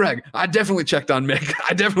like, but Greg, I definitely checked on Mick.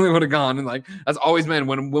 I definitely would have gone. And like, that's always been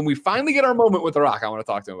when we finally get our moment with The Rock, I want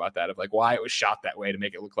to talk to him about that, of like why it was shot that way to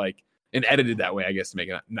make it look like, and edited that way, I guess, to make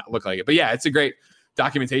it not look like it. But yeah, it's a great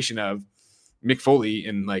documentation of Mick Foley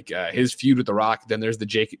and like his feud with The Rock. Then there's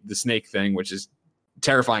the Snake thing, which is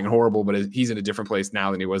terrifying and horrible, but he's in a different place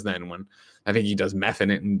now than he was then, when I think he does meth in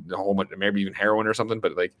it and a whole bunch, maybe even heroin or something.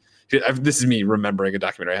 But like, this is me remembering a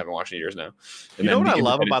documentary I haven't watched in years now. And you know what I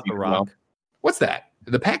love about The Rock? What's that?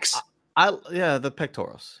 The pecs? The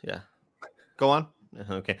pectorals. Yeah. Go on.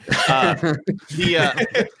 Okay. I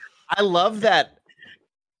love that.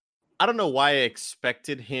 I don't know why I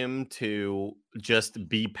expected him to just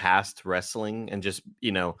be past wrestling and just,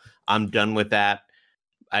 I'm done with that.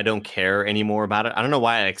 I don't care anymore about it. I don't know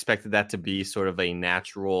why I expected that to be sort of a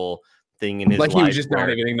natural thing in his life. Like he was just not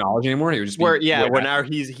getting acknowledged anymore. He was just where now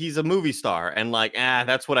he's a movie star and like,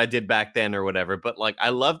 that's what I did back then or whatever. But like,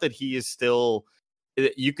 I love that he is still,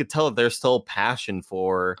 you could tell that there's still passion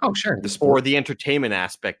for, the sport, for the entertainment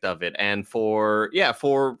aspect of it. And for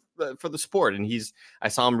the sport. And I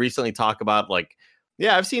saw him recently talk about like,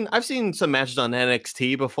 I've seen some matches on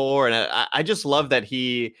NXT before. And I just love that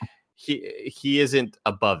he he isn't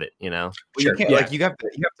above it, you know. Well, you can't, like you have to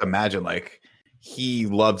imagine like he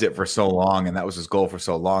loved it for so long, and that was his goal for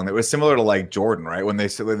so long. It was similar to like Jordan, right? When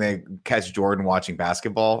they catch Jordan watching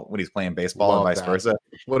basketball when he's playing baseball and vice versa.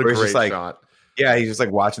 What a great shot! Yeah, he's just like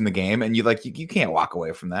watching the game, and you can't walk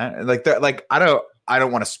away from that. And like I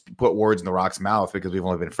don't want to put words in The Rock's mouth because we've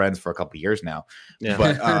only been friends for a couple of years now. Yeah.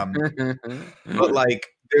 But like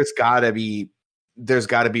there's gotta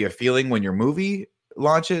be a feeling when your movie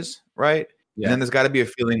launches, right? Yeah. And then there's got to be a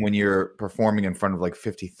feeling when you're performing in front of like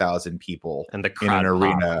 50,000 people and in an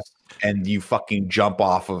arena, and you fucking jump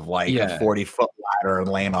off of like a 40-foot ladder and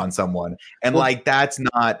land on someone, and like that's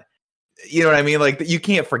not, you know what I mean? Like you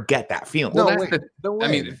can't forget that feeling. I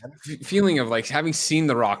mean, feeling of like having seen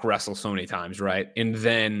The Rock wrestle so many times, right? And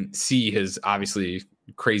then see his obviously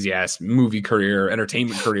crazy ass movie career,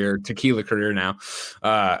 entertainment career, tequila career now.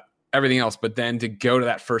 Everything else, but then to go to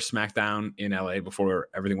that first SmackDown in LA before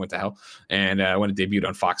everything went to hell, and when it debuted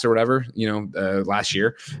on Fox or whatever, last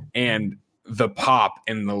year, and the pop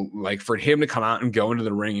and the like for him to come out and go into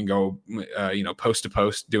the ring and go, post to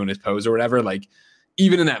post doing his pose or whatever, like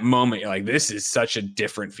even in that moment, you're like, this is such a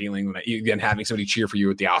different feeling than having somebody cheer for you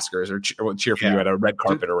at the Oscars or cheer for you at a red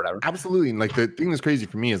carpet or whatever. Absolutely. And like the thing that's crazy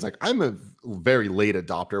for me is like I'm a very late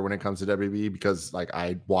adopter when it comes to WWE because like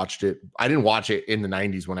I didn't watch it in the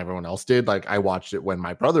 90s when everyone else did. Like I watched it when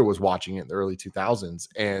my brother was watching it in the early 2000s,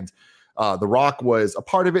 and The Rock was a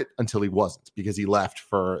part of it until he wasn't, because he left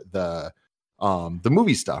for the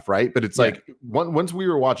movie stuff, right? But it's like once we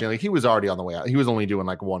were watching, like he was already on the way out. He was only doing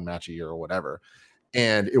like one match a year or whatever.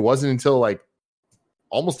 And it wasn't until like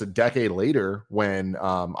almost a decade later when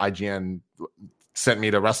IGN sent me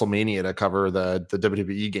to WrestleMania to cover the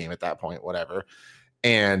WWE game at that point, whatever.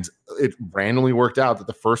 And it randomly worked out that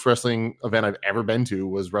the first wrestling event I've ever been to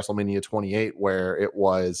was WrestleMania 28, where it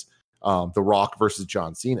was The Rock versus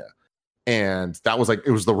John Cena. And that was like,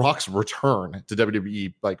 it was The Rock's return to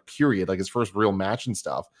WWE, like period, like his first real match and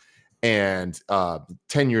stuff. And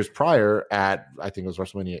 10 years prior at, I think it was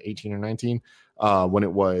WrestleMania 18 or 19, when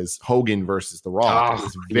it was Hogan versus The Rock, it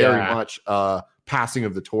was very much passing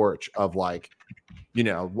of the torch of like,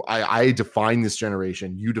 I define this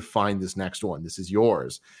generation, you define this next one, this is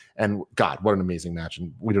yours. And God, what an amazing match.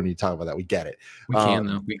 And we don't need to talk about that. We get it. We can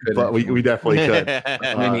though. We could, but we definitely could.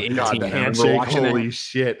 God, the handshake, holy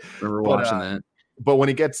shit. Remember watching that. But when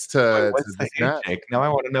it gets to the handshake, now I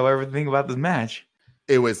want to know everything about this match.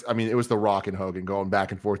 It was The Rock and Hogan going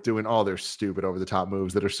back and forth doing all their stupid over the top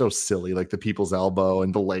moves that are so silly, like the people's elbow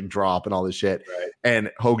and the leg drop and all this shit. Right.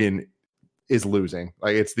 And Hogan is losing.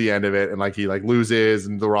 Like it's the end of it. And like he like loses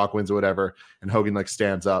and The Rock wins or whatever. And Hogan like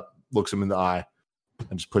stands up, looks him in the eye,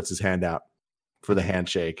 and just puts his hand out for the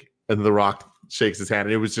handshake. And The Rock shakes his hand.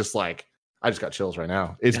 And it was just like, I just got chills right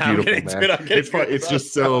now. It's beautiful, man. It's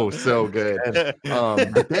just so good.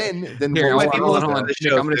 But then here, hold on.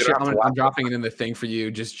 I'm dropping it in the thing for you.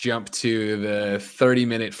 Just jump to the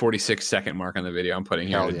 30-minute 46-second mark on the video I'm putting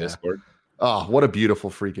here in Discord. Oh, what a beautiful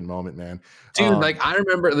freaking moment, man. Dude, like I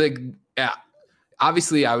remember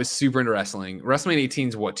obviously I was super into wrestling. WrestleMania 18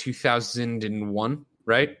 is what, 2001?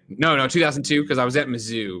 Right? No, 2002, because I was at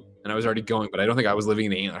Mizzou and I was already going, but I don't think I was living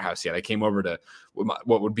in the Antler house yet. I came over to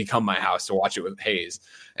what would become my house to watch it with Hayes.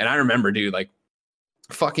 And I remember, dude, like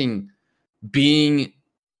fucking being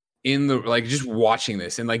in the, like just watching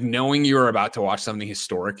this and like knowing you were about to watch something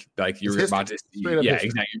historic, like you're about to see,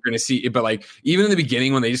 exactly, you're going to see it. But like even in the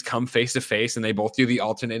beginning when they just come face to face and they both do the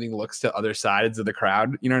alternating looks to other sides of the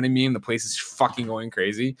crowd, you know what I mean? The place is fucking going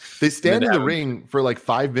crazy. They stand in the ring for like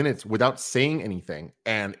 5 minutes without saying anything,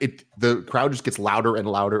 and the crowd just gets louder and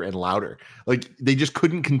louder and louder. Like they just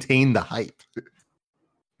couldn't contain the hype.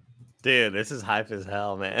 Dude, this is hype as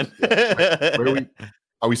hell, man.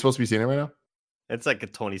 Are we supposed to be seeing it right now? It's like a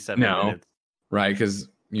 27 minutes. Right, because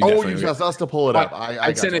you just us to pull it up.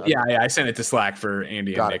 I sent it. I sent it to Slack for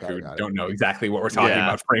Andy and Nick, who don't know exactly what we're talking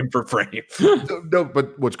about frame for frame. No,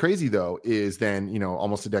 but what's crazy though is then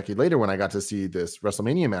almost a decade later when I got to see this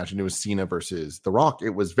WrestleMania match and it was Cena versus The Rock, it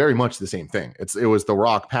was very much the same thing. It was The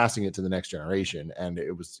Rock passing it to the next generation, and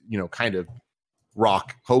it was kind of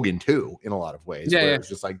Rock Hogan too in a lot of ways. It was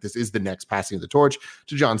just like this is the next passing of the torch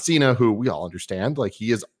to John Cena, who we all understand like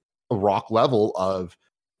he is a Rock level of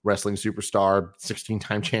wrestling superstar,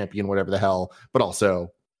 16-time champion, whatever the hell, but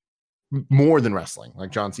also more than wrestling. Like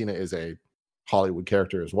John Cena is a Hollywood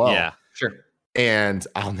character as well. Yeah, sure. And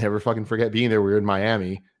I'll never fucking forget being there. We were in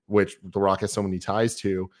Miami, which The Rock has so many ties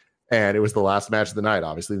to, and it was the last match of the night,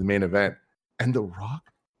 obviously the main event, and The Rock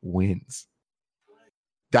wins.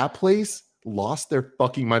 That place lost their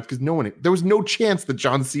fucking minds because there was no chance that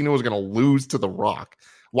John Cena was going to lose to The Rock.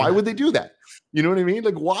 Why would they do that? You know what I mean?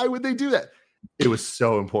 Like, why would they do that? It was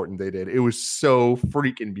so important they did. It was so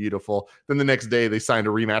freaking beautiful. Then the next day they signed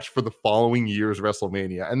a rematch for the following year's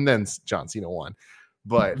WrestleMania, and then John Cena won.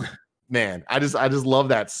 But man, I just love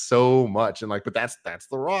that so much. And like, but that's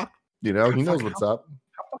The Rock. You know, he knows what's up.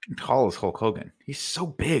 How fucking tall is Hulk Hogan? He's so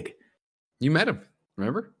big. You met him,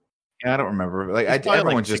 remember? Yeah, I don't remember. Like,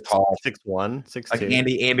 everyone's like just tall. 6'1", 6'2". Like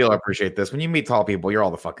Andy will appreciate this. When you meet tall people, you're all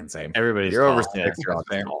the fucking same. You're over 6.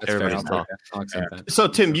 Everybody's tall. So,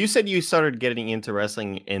 Tim, you said you started getting into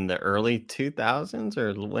wrestling in the early 2000s,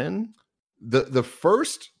 or when? The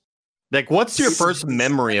first, like, what's your first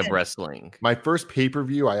memory of wrestling? My first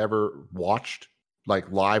pay-per-view I ever watched,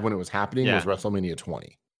 like live when it was happening, was WrestleMania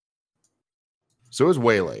 20. So it was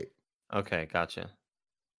way late. Okay, gotcha.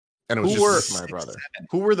 And it was just my brother.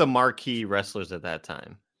 Who were the marquee wrestlers at that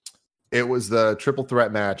time? It was the triple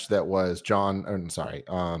threat match that was Triple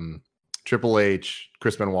H,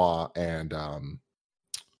 Chris Benoit, and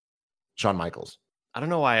Shawn Michaels. I don't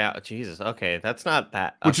know why. Jesus. Okay, that's not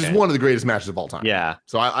that. Which is one of the greatest matches of all time. Yeah.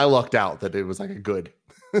 So I lucked out that it was like a good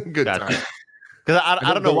time. Because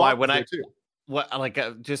I don't know why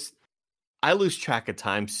I lose track of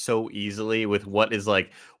time so easily with what is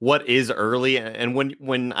early. And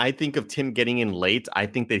when I think of Tim getting in late, I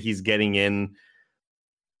think that he's getting in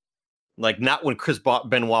like not when Chris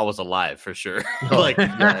Benoit was alive, for sure. Like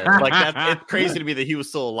it's crazy to me that he was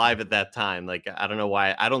still alive at that time. Like, I don't know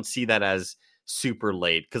why. I don't see that as super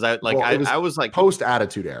late, because I was like post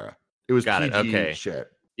Attitude Era. It was got PG it. Okay. Shit.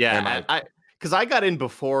 Yeah. Because I got in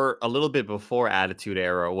a little bit before Attitude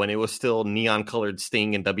Era, when it was still neon colored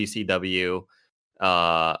Sting and WCW,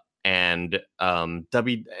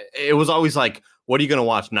 it was always like, what are you going to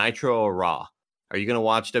watch, Nitro or Raw? Are you going to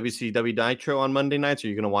watch WCW Nitro on Monday nights, or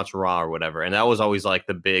are you going to watch Raw or whatever? And that was always like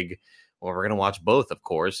the big, well, we're going to watch both, of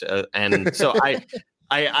course. And so I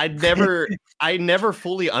never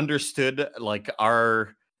fully understood like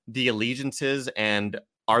the allegiances, and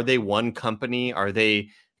are they one company? Are they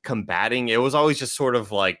combating? It was always just sort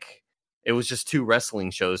of like, it was just two wrestling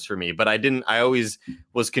shows for me. But I always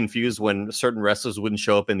was confused when certain wrestlers wouldn't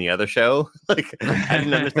show up in the other show. Like, I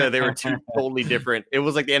didn't understand they were two totally different. It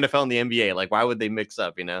was like the NFL and the NBA. Like, why would they mix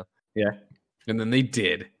up, you know? Yeah. And then they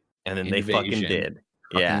did. And then they fucking did.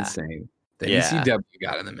 Yeah. Insane. The ECW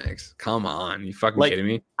got in the mix. Come on. You fucking kidding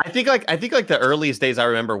me? I think the earliest days I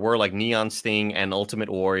remember were like Neon Sting and Ultimate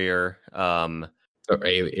Warrior.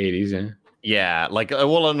 80s, yeah. Yeah, like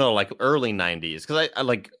like early 90s, because I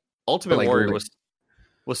like Ultimate Warrior was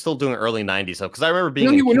still doing early 90s stuff, because I remember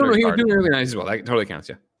being he was doing early 90s as well. That totally counts.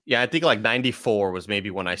 Yeah, I think like 94 was maybe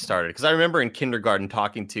when I started, because I remember in kindergarten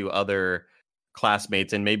talking to other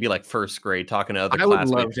classmates, and maybe like first grade talking to other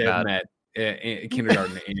classmates. I would love to have met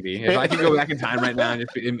kindergarten Andy. If I could go back in time right now and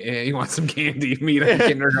just you want some candy, meet a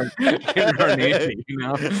kindergarten Andy, you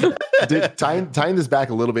know. Tying this back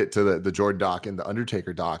a little bit to the Jordan doc and the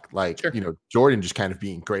Undertaker doc, like, sure. You know, Jordan just kind of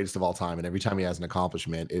being greatest of all time, and every time he has an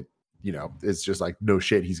accomplishment, it's just like, no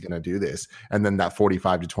shit, he's gonna do this. And then that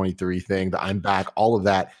 45-23 thing, the I'm back, all of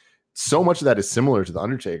that. So much of that is similar to the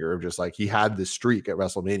Undertaker, of just like, he had this streak at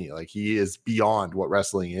WrestleMania. Like, he is beyond what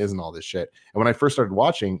wrestling is and all this shit. And when I first started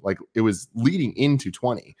watching, like, it was leading into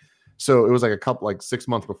 20. So it was like 6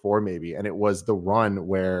 months before maybe. And it was the run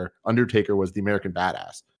where Undertaker was the American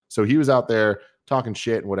Badass. So he was out there talking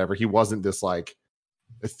shit and whatever. He wasn't this like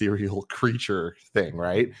ethereal creature thing,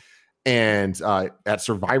 right? And at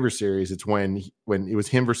Survivor Series, it's when it was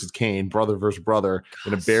him versus Kane, brother versus brother,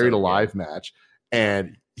 in a buried alive match.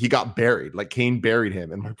 And he got buried. Like, Kane buried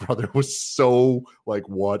him, and my brother was so like,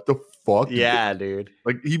 what the fuck? Yeah, dude.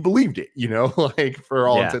 Like, he believed it, you know, like, for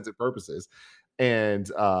all intents and purposes. And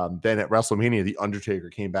then at WrestleMania, the Undertaker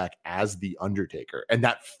came back as the Undertaker, and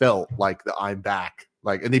that felt like the I'm back.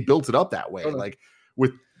 Like, and they built it up that way, like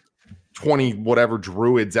with 20 whatever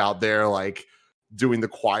druids out there, like doing the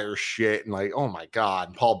choir shit, and like, oh my god,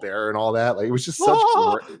 and Paul Bearer and all that. Like, it was just such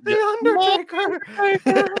the Undertaker.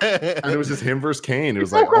 And it was just him versus Kane. It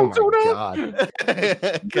was like, oh my god.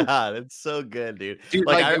 God, it's so good, dude.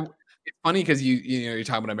 Like it's funny because you're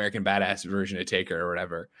talking about American Badass version of Taker or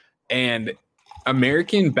whatever, and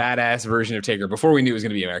American Badass version of Taker, before we knew it was going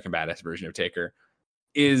to be American Badass version of Taker,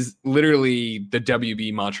 is literally the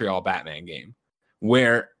WB Montreal Batman game,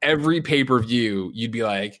 where every pay-per-view you'd be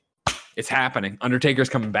like, it's happening. Undertaker's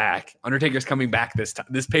coming back. Undertaker's coming back this time.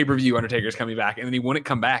 This pay-per-view, Undertaker's coming back. And then he wouldn't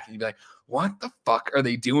come back. And you'd be like, what the fuck are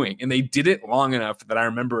they doing? And they did it long enough that I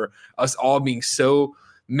remember us all being so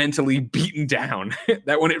mentally beaten down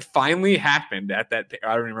that when it finally happened at that,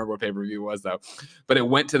 I don't remember what pay-per-view it was though, but it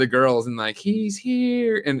went to the girls and like, he's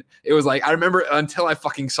here. And it was like, I remember until I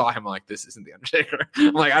fucking saw him, I'm like, this isn't the Undertaker.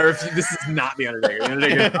 I'm like, I refuse, this is not the Undertaker. The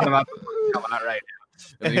Undertaker's coming out right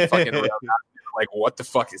now. And he fucking like, what the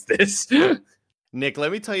fuck is this? Nick,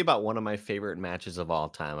 let me tell you about one of my favorite matches of all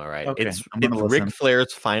time. All right, okay, it's Ric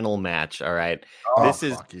Flair's final match. All right, this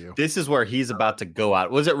is where he's about to go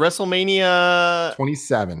out. Was it WrestleMania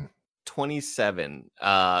 27? 27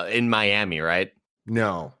 in Miami, right?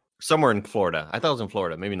 No, somewhere in Florida. I thought it was in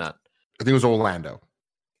Florida. Maybe not. I think it was Orlando.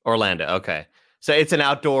 Okay. So it's an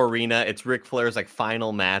outdoor arena. It's Ric Flair's like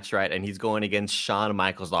final match, right? And he's going against Shawn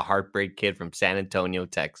Michaels, the Heartbreak Kid from San Antonio,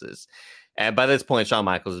 Texas. And by this point, Shawn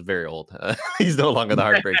Michaels is very old. He's no longer the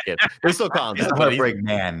Heartbreak Kid. They still call him that. Heartbreak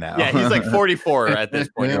Man now. Yeah, he's like 44 at this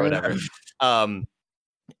point or whatever.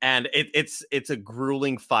 And it's a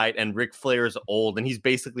grueling fight, and Ric Flair is old, and he's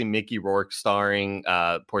basically Mickey Rourke starring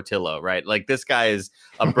Portillo, right? Like this guy is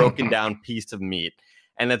a broken down piece of meat.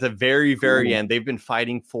 And at the very, very end, they've been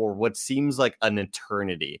fighting for what seems like an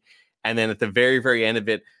eternity. And then at the very, very end of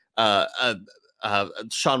it,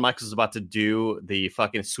 Shawn Michaels is about to do the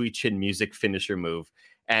fucking Sweet Chin Music finisher move,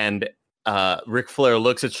 and Ric Flair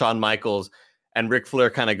looks at Shawn Michaels, and Ric Flair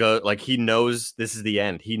kind of goes like, he knows this is the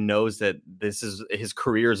end. He knows that this is his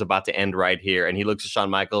career is about to end right here, and he looks at Shawn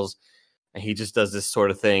Michaels, and he just does this sort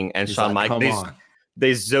of thing. And he's Shawn like, Michaels,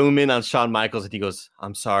 they zoom in on Shawn Michaels, and he goes,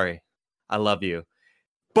 "I'm sorry, I love you."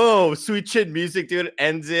 Boom, Sweet Chin Music, dude,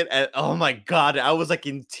 ends it. And oh my god, I was like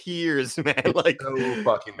in tears, man. Like, so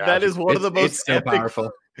fucking that is one of the most so powerful.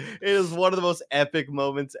 It is one of the most epic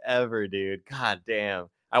moments ever, dude. God damn.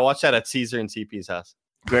 I watched that at Caesar and CP's house.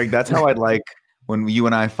 Greg, that's how I'd like when you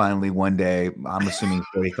and I finally one day, I'm assuming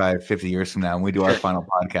 45, 50 years from now, when we do our final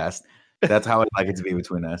podcast. That's how I'd like it to be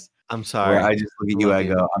between us. I'm sorry. Where I just look at you, I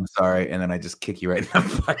go, "I'm sorry," and then I just kick you right in the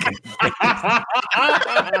fucking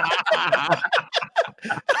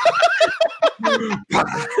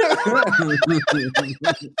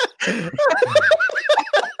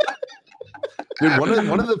Dude,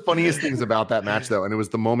 one of the funniest things about that match, though, and it was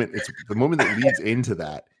the moment that leads into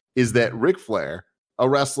that, is that Ric Flair, a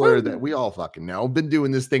wrestler that we all fucking know, been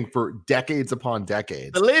doing this thing for decades upon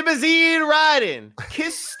decades. The limousine riding,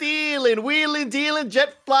 kiss stealing, wheeling, dealing,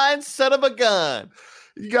 jet flying, son of a gun.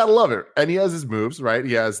 You gotta love it. And he has his moves, right?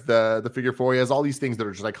 He has the figure four. He has all these things that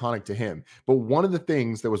are just iconic to him. But one of the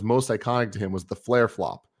things that was most iconic to him was the Flair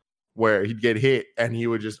flop, where he'd get hit and he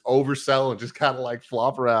would just oversell and just kind of like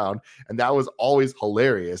flop around. And that was always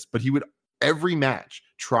hilarious. But he would every match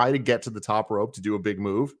try to get to the top rope to do a big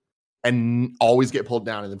move and always get pulled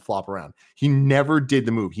down and then flop around. He never did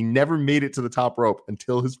the move. He never made it to the top rope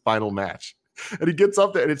until his final match. And he gets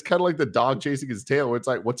up there, and it's kind of like the dog chasing his tail, where it's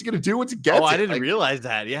like, what's he going to do once he gets it? I didn't realize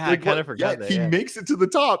that. Yeah, like, I kind of forgot that. He makes it to the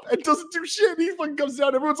top and doesn't do shit. He fucking comes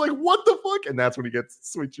down. Everyone's like, what the fuck? And that's when he gets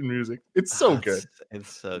Sweet Chin Music. It's so good.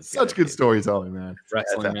 It's so good, such good storytelling, man.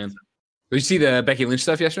 Wrestling, man. Did you see the Becky Lynch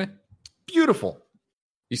stuff yesterday? Beautiful.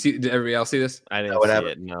 Did everybody else see this? I didn't see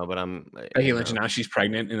it. No, but I'm Becky Lynch, now she's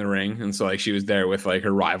pregnant in the ring, and so like she was there with like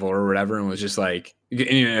her rival or whatever, and was just like,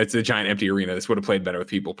 it's a giant empty arena. This would have played better with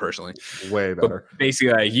people personally, way better. But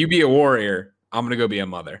basically, like, you be a warrior, I'm gonna go be a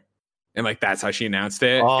mother, and like that's how she announced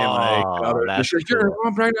it. Oh, and like, that's cool.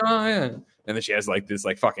 I'm pregnant, and then she has like this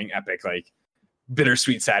like fucking epic like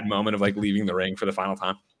bittersweet sad moment of like leaving the ring for the final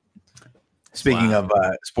time. Speaking of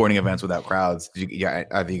sporting events without crowds, did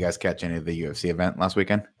either you guys catch any of the UFC event last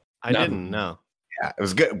weekend? I didn't know. Yeah, it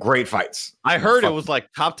was good. Great fights. I heard it was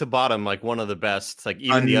like top to bottom, like one of the best. Like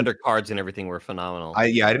even the undercards and everything were phenomenal.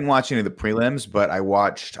 I didn't watch any of the prelims, but I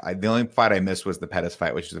watched. The only fight I missed was the Pettis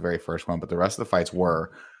fight, which was the very first one. But the rest of the fights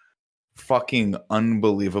were fucking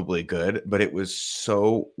unbelievably good. But it was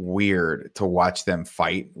so weird to watch them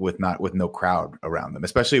fight with no crowd around them,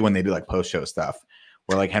 especially when they do like post show stuff.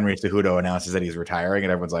 Where like Henry Cejudo announces that he's retiring,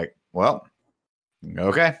 and everyone's like, "Well,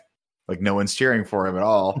 okay." Like no one's cheering for him at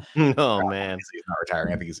all. Oh man, he's not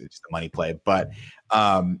retiring. I think it's just a money play. But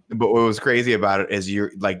what was crazy about it is you're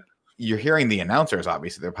hearing the announcers.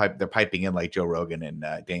 Obviously, they're piping in like Joe Rogan and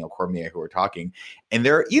Daniel Cormier who are talking, and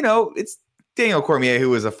they're it's Daniel Cormier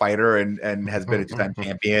who is a fighter and has been a two-time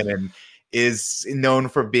champion and is known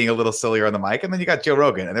for being a little sillier on the mic. And then you got Joe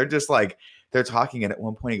Rogan, and they're just like they're talking, and at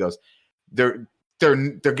one point he goes, they're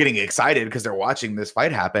getting excited because they're watching this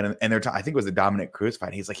fight happen, and they're I think it was the Dominic Cruz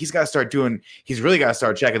fight. He's like, he's really got to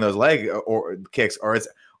start checking those leg or kicks, or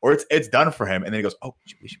it's done for him. And then he goes, "Oh,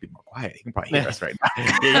 we should be more quiet. He can probably hear us right now."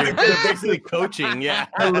 They're basically coaching. Yeah,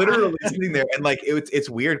 they're literally sitting there, and like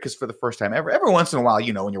it's weird because for the first time ever, every once in a while,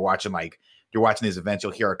 when you're watching like you're watching these events,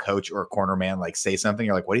 you'll hear a coach or a corner man like say something.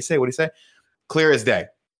 You're like, what do you say? What do you say? Clear as day.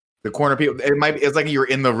 The corner people, it's like you're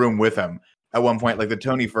in the room with him at one point, like the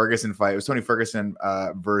Tony Ferguson fight. It was Tony Ferguson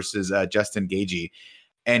versus Justin Gaethje.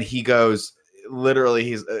 And he goes, literally,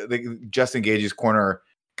 he's Justin Gaethje's corner,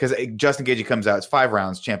 because Justin Gaethje comes out, it's 5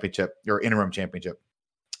 rounds championship or interim championship.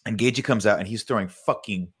 And Gaethje comes out and he's throwing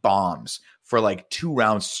fucking bombs for like 2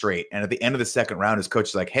 rounds straight. And at the end of the second round, his coach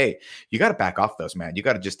is like, hey, you got to back off those, man. You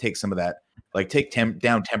got to just take some of that, like take down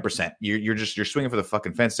 10%. You're swinging for the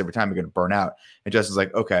fucking fence every time, you're going to burn out. And Justin's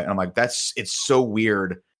like, okay. And I'm like, it's so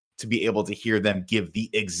weird to be able to hear them give the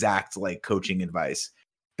exact like coaching advice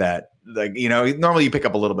that, like, you know, normally you pick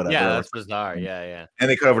up a little bit of that's bizarre. Yeah. And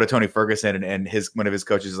they cut over to Tony Ferguson and one of his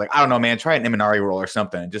coaches is like, I don't know, man, try an Imanari roll or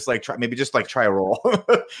something. Just like try a roll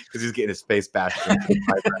because he's getting his face bashed.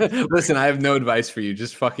 Listen, I have no advice for you.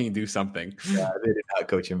 Just fucking do something. Yeah, they did not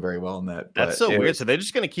coach him very well in that. That's so weird. So they're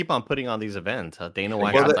just gonna keep on putting on these events. Dana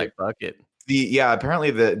White was like, fuck it. Apparently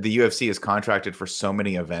the UFC is contracted for so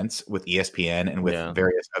many events with ESPN and with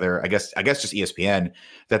various other, I guess just ESPN,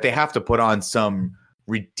 that they have to put on some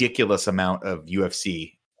ridiculous amount of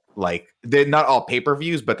UFC. Like, they're not all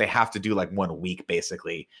pay-per-views, but they have to do like 1 week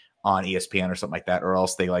basically on ESPN or something like that, or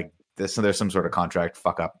else they like this. So there's some sort of contract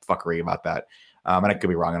fuckery about that. And I could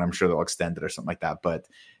be wrong, and I'm sure they'll extend it or something like that. But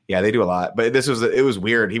yeah, they do a lot. But it was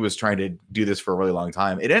weird. He was trying to do this for a really long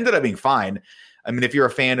time. It ended up being fine. I mean, if you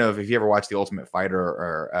ever watch The Ultimate Fighter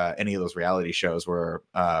or any of those reality shows where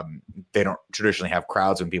they don't traditionally have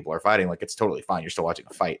crowds when people are fighting, like, it's totally fine. You're still watching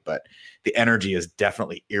a fight, but the energy is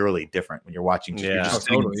definitely eerily different when you're watching. You're just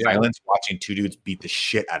sitting in silence, watching 2 dudes beat the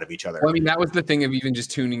shit out of each other. Well, I mean, that was the thing of even just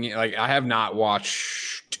tuning in. Like, I haven't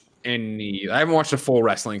watched a full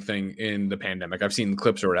wrestling thing in the pandemic. I've seen the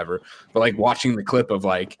clips or whatever, but like watching the clip of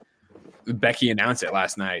like Becky announced it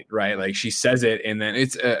last night, right? Like, she says it, and then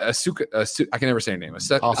it's Asuka. I can never say her name.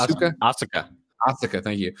 Asuka.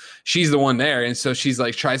 Thank you. She's the one there, and so she's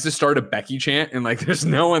like tries to start a Becky chant, and like there's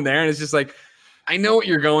no one there, and it's just like, I know what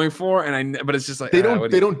you're going for, but it's just like they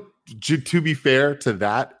don't. To be fair to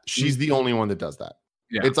that, she's the only one that does that.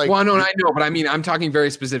 Yeah, it's like, well, no, I know, but I mean, I'm talking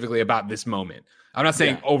very specifically about this moment. I'm not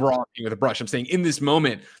saying overall with a brush. I'm saying in this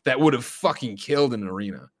moment that would have fucking killed an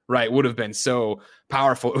arena, right? Would have been so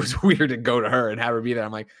powerful. It was weird to go to her and have her be there.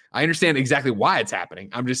 I'm like, I understand exactly why it's happening.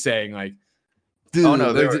 I'm just saying, like, dude, oh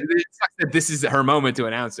no, this is her moment to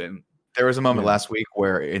announce it. There was a moment last week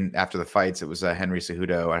where after the fights, it was Henry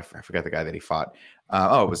Cejudo. I forgot the guy that he fought.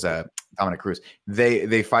 It was Dominic Cruz.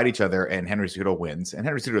 They fight each other, and Henry Cejudo wins. And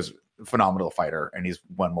Henry Cejudo is a phenomenal fighter, and he's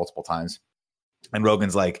won multiple times. And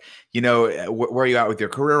Rogan's like, you know, where are you at with your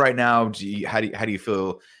career right now? How do you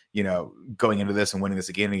feel, you know, going into this and winning this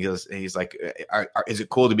again? And he's like, is it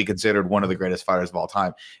cool to be considered one of the greatest fighters of all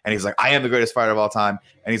time? And he's like, I am the greatest fighter of all time.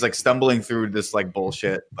 And he's like stumbling through this like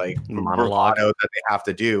bullshit, like monologue that they have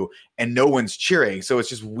to do, and no one's cheering. So it's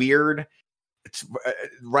just weird. It's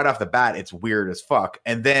right off the bat, it's weird as fuck.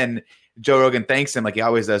 And then Joe Rogan thanks him like he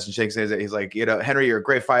always does and shakes his head. He's like, you know, Henry, you're a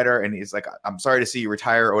great fighter. And he's like, I'm sorry to see you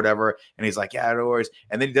retire or whatever. And he's like, yeah, no worries.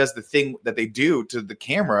 And then he does the thing that they do to the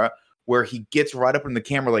camera where he gets right up in the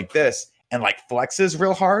camera like this and like flexes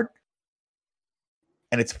real hard.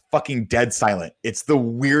 And it's fucking dead silent. It's the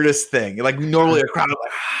weirdest thing. Like, normally a crowd is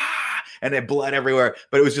like, and it bled everywhere.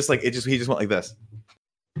 But it was just like, he just went like this.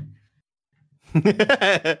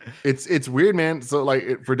 It's weird, man. So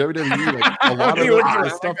like for WWE, like a lot of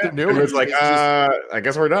the stuff that new, it's like I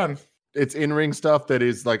guess we're done. It's in-ring stuff that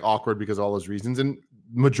is like awkward because of all those reasons, and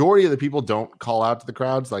majority of the people don't call out to the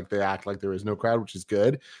crowds. Like, they act like there is no crowd, which is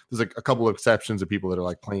good. There's like a couple of exceptions of people that are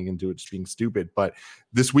like playing into it, just being stupid. But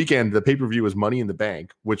this weekend, the pay-per-view is Money in the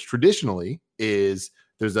Bank, which traditionally is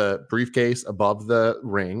there's a briefcase above the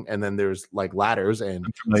ring, and then there's like ladders and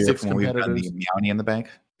 6 competitors. Money in the Bank.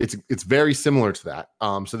 It's very similar to that.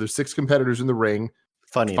 So there's 6 competitors in the ring,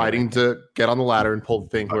 fighting to get on the ladder and pull the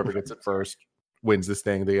thing. Whoever gets it first wins this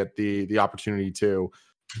thing. They get the opportunity to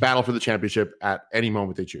battle for the championship at any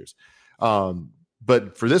moment they choose.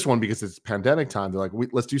 But for this one, because it's pandemic time, they're like,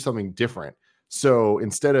 let's do something different. So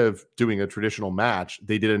instead of doing a traditional match,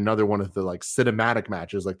 they did another one of the like cinematic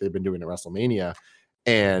matches like they've been doing at WrestleMania.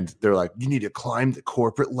 And they're like, you need to climb the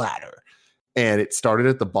corporate ladder. And it started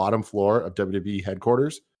at the bottom floor of WWE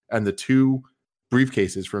headquarters. And the 2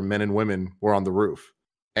 briefcases for men and women were on the roof.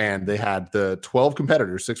 And they had the 12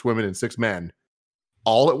 competitors, 6 women and 6 men,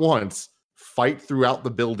 all at once fight throughout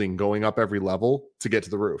the building, going up every level to get to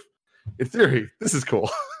the roof. In theory, this is cool.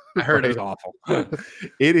 I heard it was awful.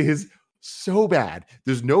 It is so bad.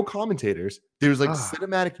 There's no commentators. There's like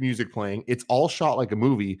cinematic music playing. It's all shot like a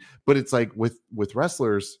movie, but it's like with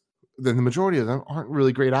wrestlers, then the majority of them aren't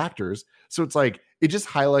really great actors. So it's like, it just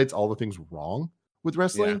highlights all the things wrong with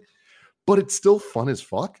wrestling, but it's still fun as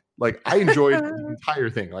fuck. Like, I enjoyed the entire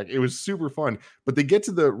thing. Like, it was super fun. But they get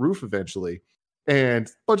to the roof eventually, and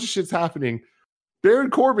a bunch of shit's happening.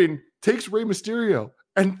 Baron Corbin takes Rey Mysterio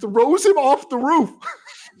and throws him off the roof.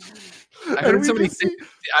 I heard somebody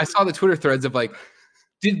I saw the Twitter threads of like,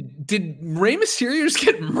 did Rey Mysterio just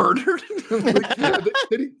get murdered? Then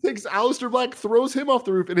he takes Aleister Black, throws him off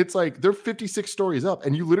the roof, and it's like they're 56 stories up,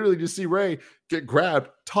 and you literally just see Rey get grabbed,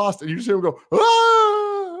 tossed, and you just hear him go, ah!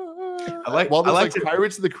 While there's like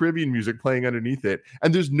Pirates of the Caribbean music playing underneath it,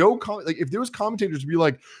 and there's no like if there was commentators to be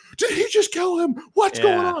like, did he just kill him? What's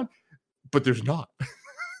going on? But there's not.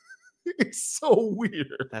 It's so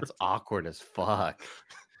weird. That's awkward as fuck.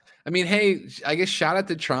 I mean, hey, I guess shout out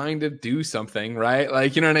to trying to do something, right?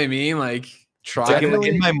 Like, you know what I mean? Like, try. Definitely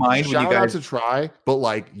in my mind, shout when you guys out to try, but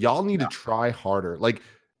like, y'all need to try harder. Like,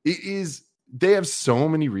 they have so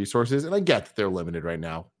many resources, and I get that they're limited right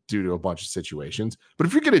now due to a bunch of situations. But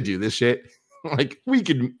if you're gonna do this shit, like, we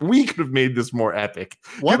could have made this more epic.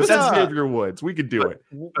 Give us Xavier Woods. We could do it.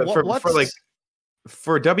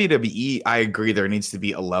 For WWE, I agree there needs to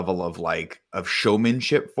be a level of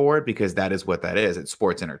showmanship for it, because that is what that is. It's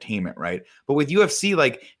sports entertainment, right? But with UFC,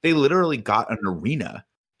 like, they literally got an arena,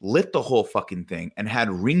 lit the whole fucking thing, and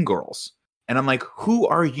had ring girls. And I'm like, who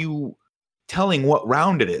are you telling what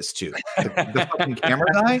round it is to? The fucking camera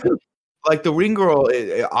guy? Like, the ring girl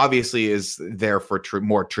it obviously is there for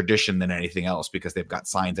more tradition than anything else, because they've got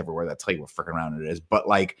signs everywhere that tell you what freaking round it is. But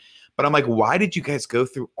I'm like, why did you guys go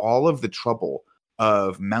through all of the trouble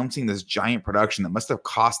of mounting this giant production that must have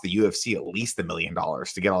cost the UFC at least $1 million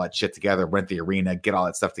to get all that shit together, rent the arena, get all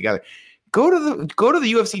that stuff together? Go to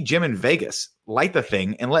the UFC gym in Vegas, light the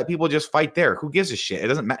thing, and let people just fight there. Who gives a shit? It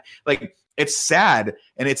doesn't matter. Like, it's sad,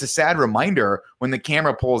 and it's a sad reminder when the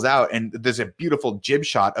camera pulls out and there's a beautiful jib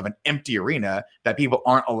shot of an empty arena that people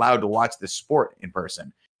aren't allowed to watch this sport in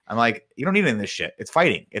person. I'm like, you don't need any of this shit. It's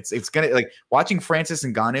fighting. It's gonna, like, watching Francis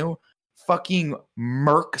Ngannou fucking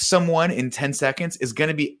murk someone in 10 seconds is going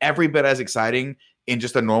to be every bit as exciting in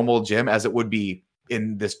just a normal gym as it would be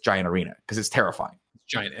in this giant arena, because it's terrifying.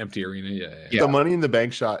 Giant empty arena. Yeah. The Money in the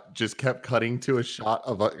Bank shot just kept cutting to a shot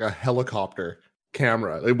of a helicopter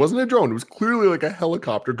camera. It wasn't a drone. It was clearly like a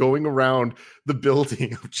helicopter going around the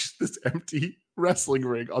building of just this empty wrestling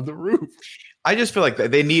ring on the roof. I just feel like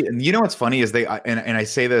they need, and you know what's funny is and I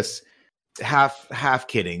say this half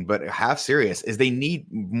kidding, but half serious, is they need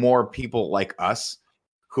more people like us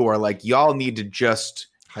who are like, y'all need to just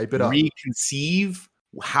hype it up, reconceive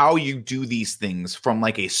how you do these things from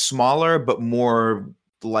like a smaller but more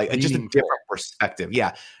like just a different perspective.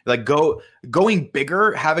 Yeah, like going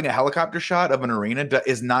bigger, having a helicopter shot of an arena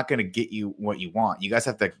is not going to get you what you want. You guys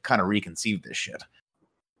have to kind of reconceive this shit.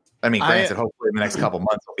 I mean, granted, hopefully in the next couple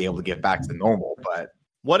months we'll be able to get back to normal. But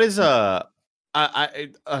what is I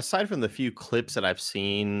aside from the few clips that I've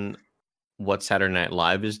seen, what Saturday Night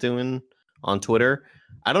Live is doing on Twitter,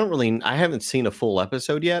 I haven't seen a full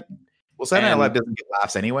episode yet. Well, Saturday Night Live doesn't get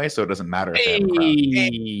laughs anyway, so it doesn't matter.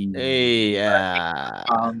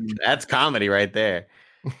 That's comedy right there.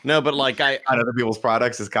 No, but like on other people's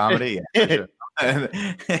products is comedy. Yeah,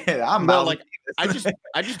 I'm not like I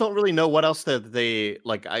just don't really know what else that they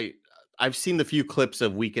like. I've seen the few clips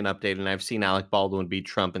of Weekend Update, and I've seen Alec Baldwin beat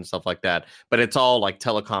Trump and stuff like that. But it's all like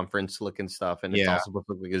teleconference looking stuff, and it's also supposed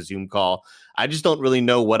to look like a Zoom call. I just don't really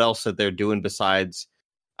know what else that they're doing besides.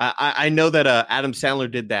 I know that Adam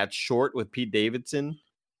Sandler did that short with Pete Davidson,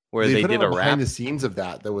 where they did a rap behind the scenes of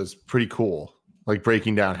that was pretty cool, like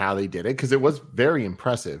breaking down how they did it, because it was very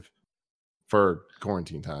impressive for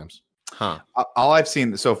quarantine times. Huh. All I've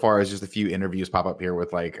seen so far is just a few interviews pop up here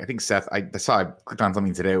with, like, I think Seth. I clicked on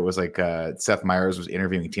something today. It was like Seth Meyers was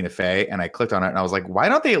interviewing Tina Fey, and I clicked on it and I was like, why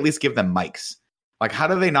don't they at least give them mics? Like, how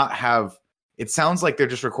do they not have? It sounds like they're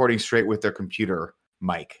just recording straight with their computer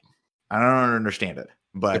mic. I don't understand it,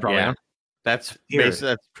 but yeah, that's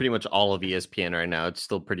pretty much all of ESPN right now. It's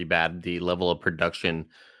still pretty bad, the level of production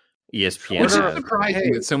ESPN. It's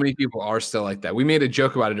surprising that so many people are still like that. We made a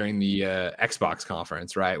joke about it during the Xbox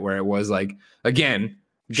conference, right? Where it was like, again,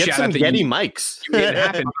 get some Yeti mics. It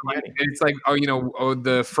happened. It's like,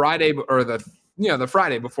 the Friday or the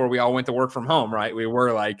Friday before we all went to work from home, right? We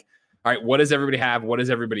were like, all right, what does everybody have? What does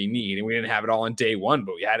everybody need? And we didn't have it all on day one,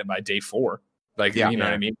 but we had it by day 4. Like, you know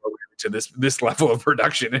what I mean? To this level of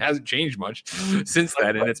production, it hasn't changed much since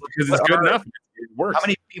then, and it's because it's good enough. It works. How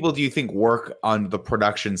many people do you think work on the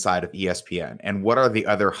production side of ESPN, and what are the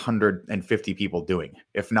other 150 people doing,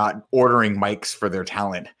 if not ordering mics for their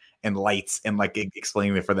talent and lights and like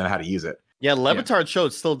explaining for them how to use it? Yeah, Levitard Show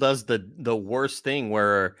still does the worst thing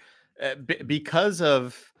where because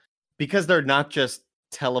they're not just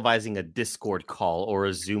televising a Discord call or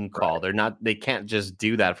a Zoom call. Right. They can't just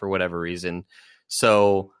do that for whatever reason.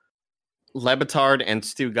 So Le Batard and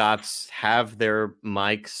Stugotz have their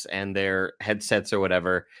mics and their headsets or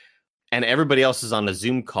whatever, and everybody else is on a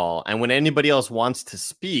Zoom call. And when anybody else wants to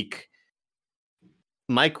speak,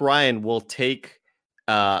 Mike Ryan will take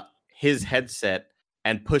his headset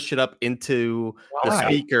and push it up into the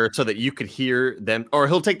speaker so that you could hear them, or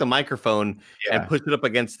he'll take the microphone and push it up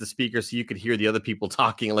against the speaker so you could hear the other people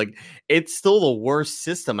talking. Like, it's still the worst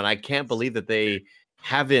system, and I can't believe that they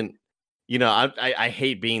haven't. You know, I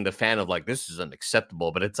hate being the fan of like, this is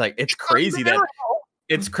unacceptable, but it's like, it's crazy that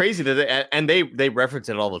and they reference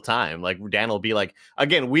it all the time. Like, Dan will be like,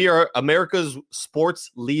 again, we are America's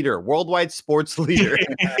sports leader, worldwide sports leader.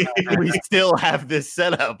 We still have this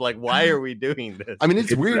setup. Like, why are we doing this? I mean,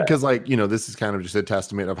 it's weird because, like, you know, this is kind of just a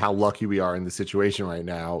testament of how lucky we are in the situation right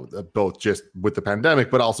now, both just with the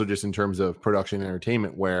pandemic, but also just in terms of production and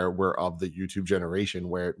entertainment, where we're of the YouTube generation,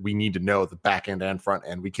 where we need to know the back end and front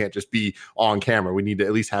end. We can't just be on camera. We need to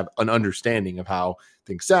at least have an understanding of how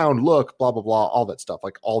things sound, look, blah, blah, blah, all that stuff,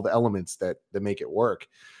 like all the elements that make it work.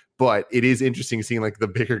 But it is interesting seeing like the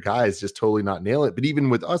bigger guys just totally not nail it. But even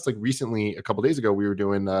with us, like recently, a couple days ago, we were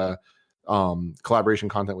doing collaboration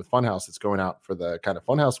content with Funhouse that's going out for the kind of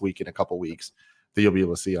Funhouse week in a couple weeks that you'll be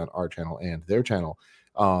able to see on our channel and their channel.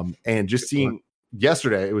 And just seeing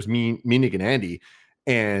yesterday, it was me, Nick, and Andy,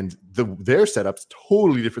 and their setup's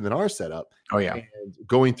totally different than our setup. Oh yeah. And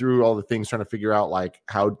going through all the things, trying to figure out like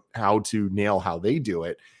how to nail how they do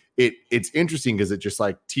it. It's interesting because it just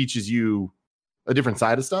like teaches you a different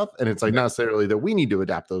side of stuff. And it's like not necessarily that we need to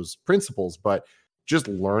adapt those principles, but just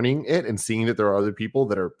learning it and seeing that there are other people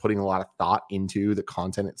that are putting a lot of thought into the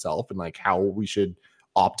content itself and like how we should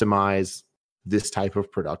optimize this type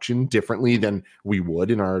of production differently than we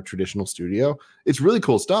would in our traditional studio. It's really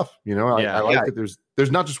cool stuff. You know, I like that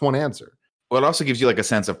there's not just one answer. Well, it also gives you like a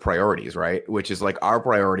sense of priorities, right? Which is like, our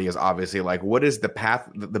priority is obviously like, what is the path,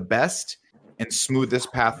 the best and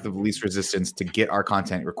smoothest path of least resistance to get our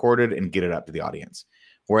content recorded and get it up to the audience.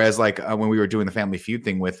 Whereas like when we were doing the Family Feud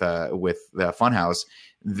thing with the Funhouse,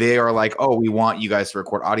 they are like, oh, we want you guys to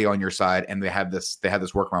record audio on your side, and they had this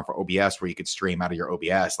workaround for OBS where you could stream out of your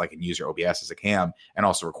OBS, like, and use your OBS as a cam and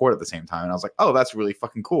also record at the same time. And I was like, oh, that's really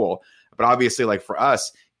fucking cool. But obviously, like for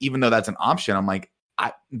us, even though that's an option, I'm like,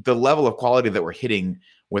 the level of quality that we're hitting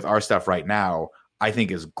with our stuff right now, I think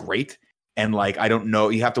is great. And like, I don't know,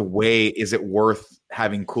 you have to weigh, is it worth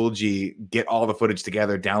having Cool G get all the footage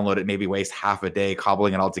together, download it, maybe waste half a day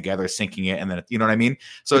cobbling it all together, syncing it, and then, you know what I mean?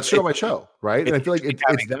 So it's show by show, right? And I feel like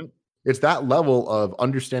it's that level of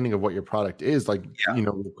understanding of what your product is. Like, you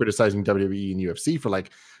know, criticizing WWE and UFC for like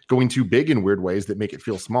going too big in weird ways that make it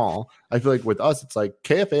feel small. I feel like with us, it's like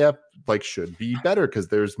KFAF like should be better because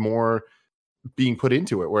there's more being put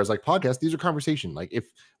into it, whereas like podcasts, these are conversation. Like if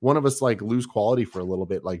one of us like lose quality for a little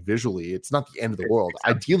bit, like visually, it's not the end of the world.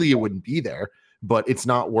 Ideally it wouldn't be there, but it's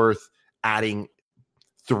not worth adding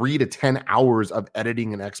 3 to 10 hours of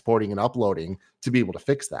editing and exporting and uploading to be able to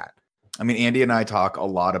fix that. I mean, Andy and I talk a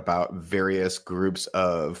lot about various groups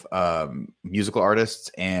of musical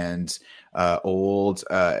artists and old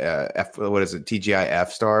TGIF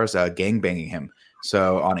stars gangbanging him.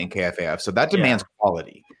 So on KFAF, so that demands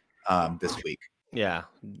quality this week. Yeah,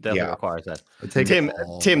 definitely requires that. Tim,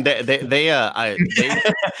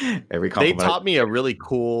 they taught me a really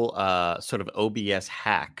cool sort of OBS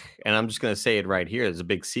hack, and I'm just gonna say it right here. There's a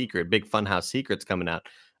big secret, big Funhouse secrets coming out.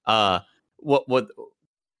 What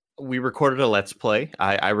we recorded a Let's Play.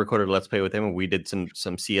 I recorded a Let's Play with him, and we did some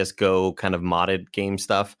CS:GO kind of modded game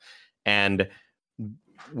stuff, and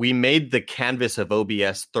we made the canvas of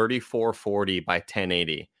OBS 3440 by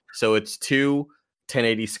 1080. So it's two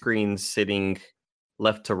 1080 screens sitting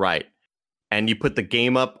left to right, and you put the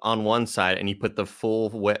game up on one side and you put the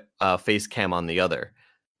full face cam on the other,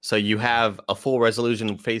 so you have a full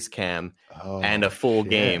resolution face cam and a full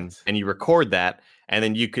game, and you record that, and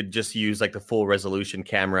then you could just use like the full resolution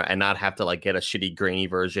camera and not have to like get a shitty grainy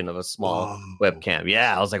version of a small webcam.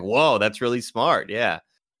 I was like, whoa, that's really smart.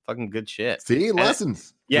 Fucking good shit. See,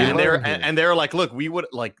 lessons. And they're like, look,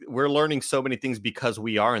 we're learning so many things because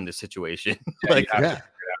we are in this situation.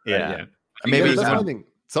 Maybe that's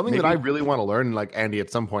something that I really want to learn. Like Andy, at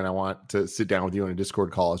some point, I want to sit down with you on a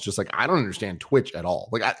Discord call. It's just like, I don't understand Twitch at all.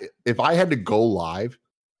 Like, if I had to go live,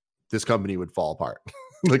 this company would fall apart.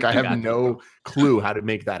 Like, I have no clue how to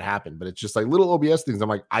make that happen. But it's just like little OBS things. I'm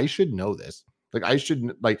like, I should know this. Like, I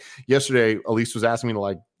shouldn't. Like yesterday, Elise was asking me to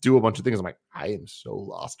like do a bunch of things. I'm like, I am so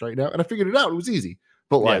lost right now, and I figured it out. It was easy.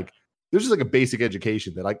 But like, there's just like a basic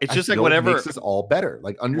education that it's just like whatever makes us all better.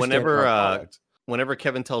 Like understand whenever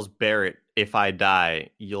Kevin tells Barrett, if I die,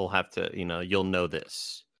 you'll have to, you'll know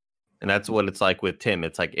this. And that's what it's like with Tim.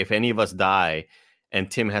 It's like if any of us die and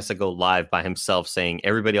Tim has to go live by himself saying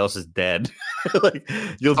everybody else is dead, like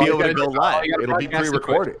you'll be able to go live. It'll be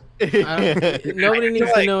pre-recorded. Nobody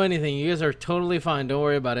needs to know anything. You guys are totally fine. Don't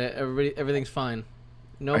worry about it. Everything's fine.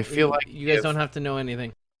 No, I feel like you guys don't have to know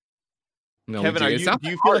anything. No, Kevin, do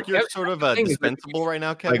you feel like you're sort of dispensable right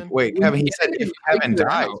now, Kevin? Like, wait, Kevin, he said if Kevin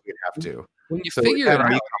dies, we'd have to. When you figure it out,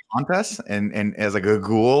 are you going to haunt us and as like a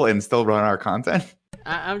ghoul and still run our content?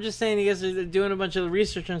 I'm just saying, you guys are doing a bunch of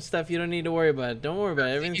research and stuff. You don't need to worry about it. Don't worry about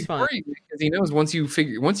it. Everything's fine. Because he knows once you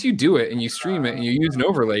do it and you stream it and you use an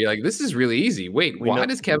overlay, you're like, this is really easy. Wait, why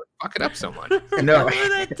does Kevin fuck it up so much? No. Remember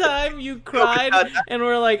that time you cried and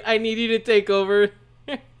we're like, I need you to take over?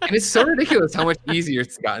 And it's so ridiculous how much easier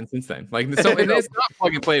it's gotten since then. Like, and it's not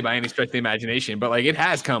plug and play by any stretch of the imagination, but like it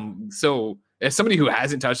has come so. As somebody who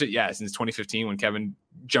hasn't touched it, since 2015 when Kevin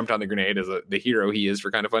jumped on the grenade as the hero he is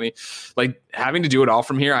for Kind of Funny, like having to do it all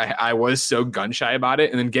from here, I was so gun shy about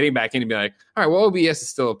it, and then getting back in and be like, all right, well, OBS is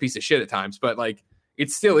still a piece of shit at times, but like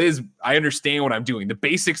it still is. I understand what I'm doing. The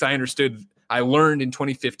basics I understood. I learned in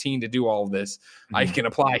 2015 to do all of this. Mm-hmm. I can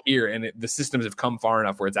apply here, and the systems have come far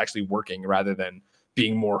enough where it's actually working rather than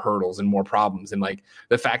being more hurdles and more problems. And like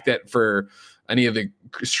the fact that for any of the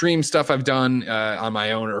stream stuff I've done on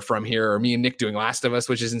my own or from here, or me and Nick doing Last of Us,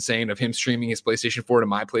 which is insane, of him streaming his PlayStation 4 to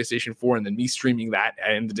my PlayStation 4 and then me streaming that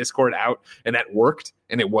and the Discord out, and that worked.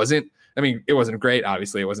 And it wasn't great.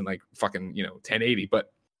 Obviously it wasn't like fucking, 1080,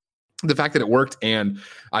 but the fact that it worked, and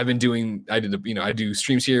I do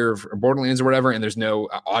streams here for Borderlands or whatever, and there's no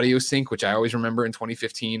audio sync, which I always remember in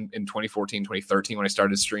 2015, in 2014, 2013, when I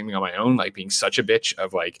started streaming on my own, like being such a bitch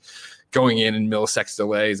of like going in and millisecond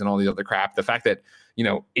delays and all the other crap. The fact that,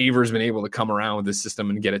 Aver's been able to come around with this system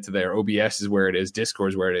and get it to there. OBS is where it is.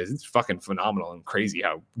 Discord is where it is. It's fucking phenomenal and crazy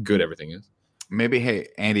how good everything is. Maybe,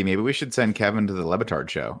 Andy, maybe we should send Kevin to the Lebitard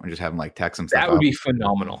show and just have him like text him stuff. That would be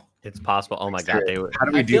phenomenal. It's possible. Oh my God. How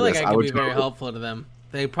do we I do feel this? like I could be very helpful to them.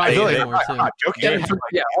 They probably do more too. All jokes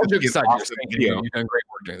aside, you've done great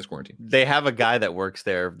work during this quarantine. They have a guy that works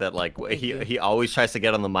there that like he always tries to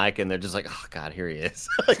get on the mic, and they're just like, oh God, here he is.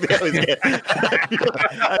 Like they always get.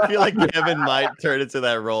 I feel like Kevin might turn into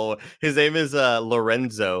that role. His name is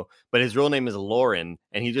Lorenzo, but his real name is Lauren,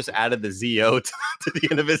 and he just added the ZO to the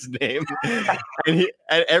end of his name. And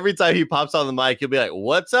every time he pops on the mic, he'll be like,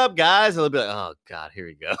 "What's up, guys?" And they'll be like, "Oh God, here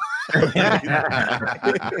we go."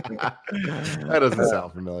 That doesn't sound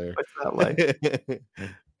familiar. What's that like?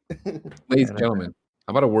 Ladies and gentlemen,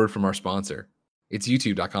 how about a word from our sponsor? It's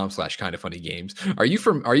youtube.com/kindoffunnygames.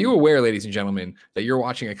 Are you aware, ladies and gentlemen, that you're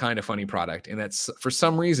watching a Kind of Funny product, and that's for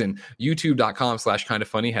some reason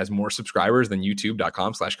youtube.com/kindoffunny has more subscribers than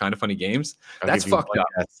youtube.com/kindoffunnygames? That's fucked up.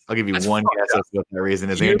 I'll give you one guess as to what that reason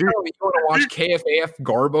is, Andrew. You want to watch KFAF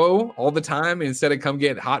Garbo all the time instead of come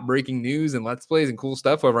get hot breaking news and let's plays and cool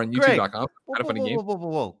stuff over on youtube.com/kindoffunnygames.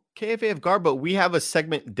 Whoa. KFAF Garbo, we have a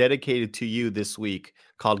segment dedicated to you this week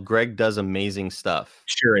called Greg Does Amazing Stuff.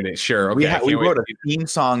 Sure it is. Sure. Okay. We wrote a theme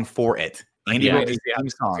song for it. Andy wrote a theme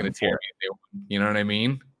song for it. You know what I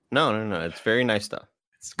mean? No. It's very nice stuff.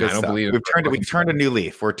 It's good. I don't believe it. We've turned a new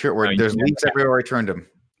leaf. There's leaves everywhere. We turned them.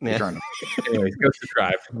 Yeah. Anyways, go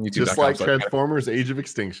subscribe. Just like Transformers: Age of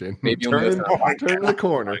Extinction. Maybe turn the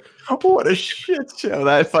corner. What a shit show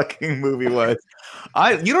that fucking movie was.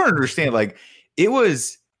 You don't understand. Like it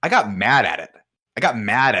was. I got mad at it. I got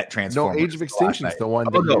mad at Transformers. No, Age of Extinction is the one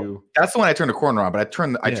that That's the one I turned the corner on, but I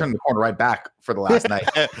turned the corner right back for the last night.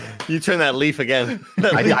 You turned that leaf again.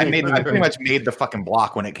 I pretty much made the fucking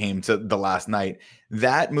block when it came to the last night.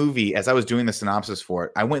 That movie, as I was doing the synopsis for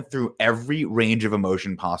it, I went through every range of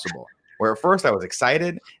emotion possible. Where at first I was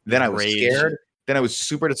excited, then I was scared, then I was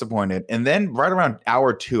super disappointed, and then right around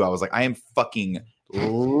hour 2, I was like, I am fucking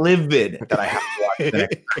livid that I have to watch the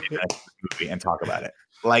next 30 minutes of the movie and talk about it.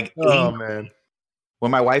 Like, man.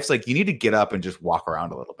 When my wife's like, you need to get up and just walk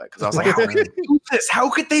around a little bit. Because I was like, how could they do this?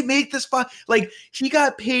 How could they make this fun? Like, he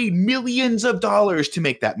got paid millions of dollars to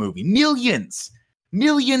make that movie. Millions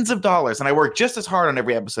of dollars. And I work just as hard on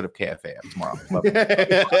every episode of KFAF tomorrow.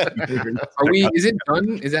 Is it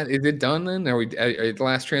done? Is it done then? Are the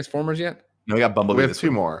last Transformers yet? No, we got Bumblebee. We have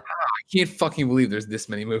 2 more. I can't fucking believe there's this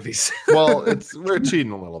many movies. Well, we're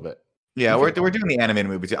cheating a little bit. Yeah, we're doing the animated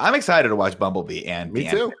movie too. I'm excited to watch Bumblebee and me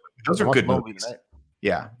too. Those are good movies.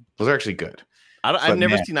 Yeah, those are actually good. I've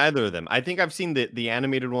never seen either of them. I think I've seen the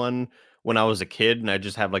animated one when I was a kid, and I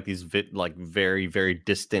just have like these very, very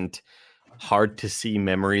distant hard to see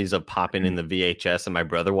memories of popping in the VHS and my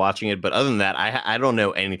brother watching it. But other than that, I don't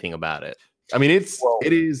know anything about it. I mean,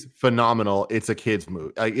 it is phenomenal. It's a kid's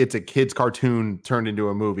movie. It's a kid's cartoon turned into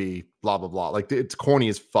a movie. Blah blah blah. Like it's corny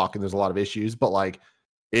as fuck, and there's a lot of issues. But like,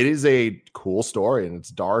 it is a cool story, and it's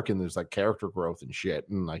dark, and there's like character growth and shit,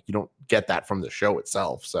 and like you don't get that from the show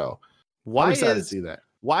itself. So I'm excited to see that.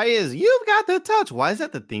 Why is You've Got the Touch? Why is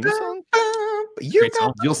that the theme song?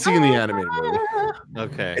 You'll see in the animated movie.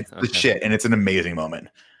 Okay, it's the shit, and it's an amazing moment,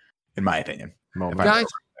 in my opinion. Guys,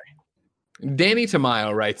 Danny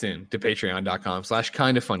Tamayo writes in to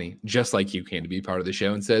patreon.com/kindafunny, just like you can, to be part of the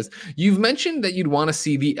show, and says, you've mentioned that you'd want to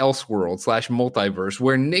see the Elseworld/multiverse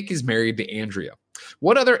where Nick is married to Andrea.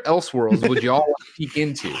 What other Elseworlds would y'all want to peek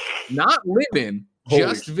into? Not live in,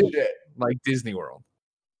 just visit, like Disney World.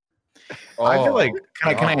 I feel like,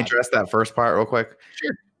 can I address that first part real quick?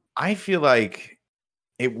 Sure. I feel like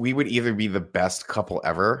we would either be the best couple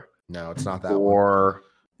ever. No, it's not that. Or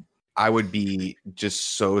I would be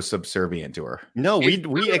just so subservient to her. No, we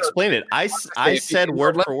explained it. I said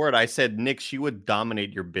word for word. I said, Nick, she would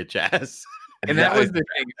dominate your bitch ass. And that was the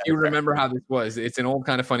thing. If you remember how this was, it's an old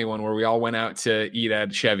kind of funny one where we all went out to eat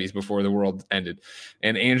at Chevy's before the world ended.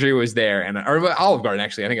 And Andrea was there, or Olive Garden,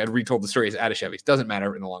 actually. I think I'd retold the stories at a Chevy's. Doesn't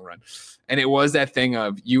matter in the long run. And it was that thing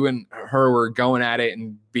of you and her were going at it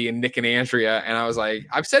and being Nick and Andrea. And I was like,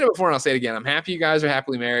 I've said it before and I'll say it again. I'm happy you guys are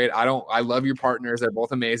happily married. I love your partners. They're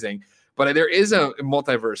both amazing. But there is a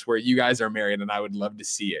multiverse where you guys are married, and I would love to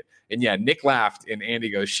see it. And yeah, Nick laughed, and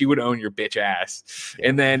Andy goes, she would own your bitch ass. Yeah.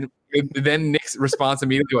 And then Nick's response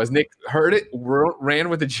immediately was, Nick heard it, ran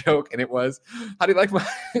with a joke, and it was, how do you like my...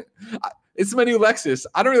 It's my new Lexus.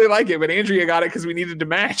 I don't really like it, but Andrea got it because we needed to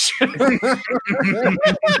match. Like, that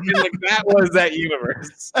was that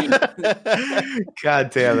universe. God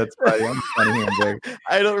damn, that's funny. I'm funny, Andrew.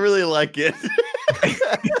 I don't really like it.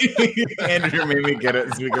 Andrew made me get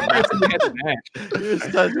it so we could match. You're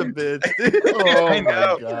such a bitch. Oh, I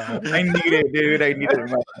know. God. I need it, dude. I need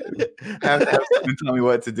it. I have to have someone tell me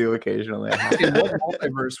what to do occasionally. What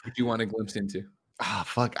multiverse would you want to glimpse into?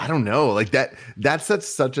 Fuck, I don't know. Like that sets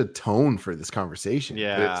such a tone for this conversation.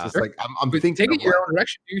 Yeah, it's just like I'm thinking. Take it your own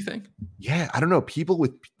direction. Do you think? Yeah, I don't know. People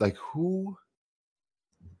with like who?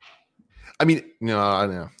 I mean, no, I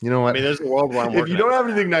know. You know what? I mean, there's a world where if you don't have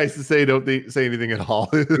anything nice to say, don't say anything at all.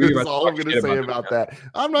 That's all I'm going to say about that.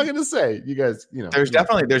 I'm not going to say. You guys, you know. There's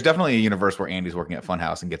definitely a universe where Andy's working at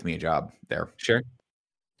Funhouse and gets me a job there. Sure.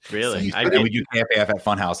 Really? And we do KFAF at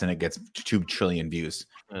Funhouse and it gets 2 trillion views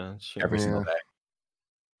every single day.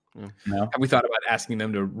 Yeah. No? Have we thought about asking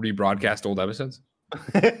them to rebroadcast old episodes?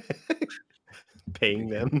 Paying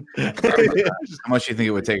them. How much do you think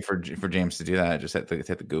it would take for James to do that? Just hit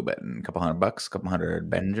the go button. $200, $200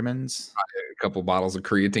 Benjamins, a couple bottles of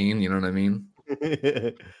creatine. You know what I mean?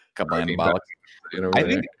 A couple anabolics. I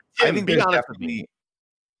think there's definitely.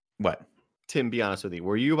 What? Tim, be honest with you.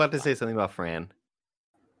 Were you about to say something about Fran?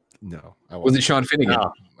 No, I wasn't. Was it Sean Finnegan?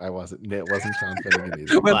 No, I wasn't. It wasn't Sean Finnegan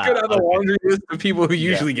either. Let's go down the laundry list of people who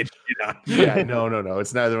usually get shit on. Yeah, no.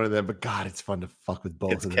 It's neither one of them. But God, it's fun to fuck with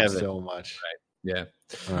both of them so much. Right. Yeah.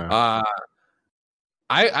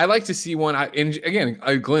 I like to see one. And again,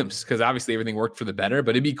 a glimpse, because obviously everything worked for the better.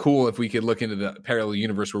 But it'd be cool if we could look into the parallel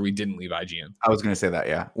universe where we didn't leave IGN. I was going to say that,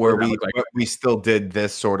 yeah, where we still did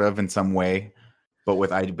this sort of in some way, but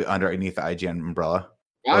with underneath the IGN umbrella.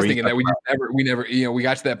 Well, I was thinking that we never, we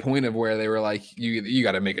got to that point of where they were like, you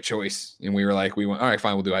got to make a choice, and we were like, all right,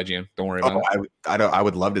 fine, we'll do IGN. Don't worry about it. I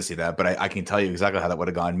would love to see that, but I can tell you exactly how that would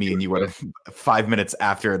have gone. Me and you would have 5 minutes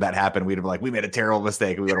after that happened, we'd have been like, we made a terrible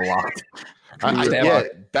mistake. We would have walked.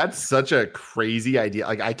 That's such a crazy idea.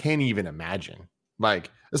 Like, I can't even imagine.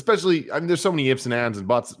 Like, especially, I mean, there's so many ifs and ands and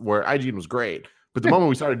buts where IGN was great. But the moment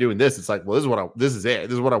we started doing this, it's like, well, this is it.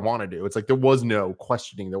 This is what I want to do. It's like there was no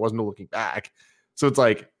questioning, there was no looking back. So it's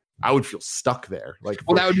like I would feel stuck there. Like,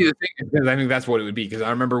 well, that would be the thing, because I think that's what it would be. Because I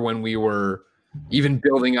remember when we were even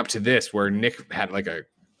building up to this, where Nick had like a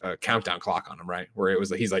countdown clock on him, right? Where it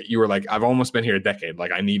was like you were like, I've almost been here a decade.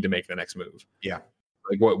 Like, I need to make the next move. Yeah.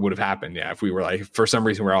 Like, what would have happened? Yeah, if we were like, for some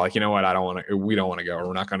reason, we're all like, you know what? We don't want to go, or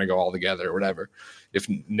we're not going to go all together, or whatever. If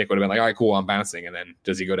Nick would have been like, all right, cool, I'm bouncing, and then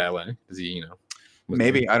does he go to LA? Does he,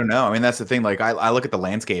 Maybe. I don't know. I mean, that's the thing. Like, I look at the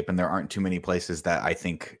landscape, and there aren't too many places that I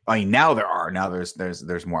think. I mean, now there are. Now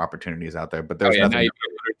there's more opportunities out there. But there's nothing. Now you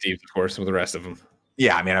go 100 Thieves, of course, with the rest of them.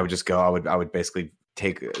 Yeah, I mean, I would just go. I would basically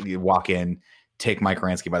walk in, take Mike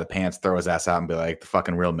Ransky by the pants, throw his ass out, and be like, the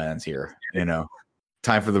fucking real man's here.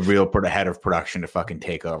 Time for the real head of production to fucking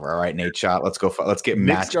take over. All right, Nate Schott, let's go. Let's get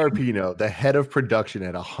Nick Scarpino, the head of production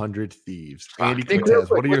at 100 Thieves. Andy Cortez,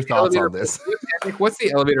 what are your thoughts on this? What's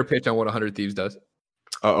the elevator pitch on what 100 Thieves does?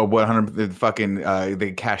 100 the fucking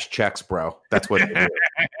they cash checks, bro. That's what they do.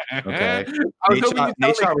 Okay.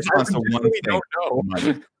 Nate Shot responds to one thing. Don't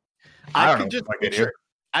know.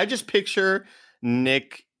 I just picture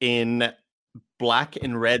Nick in black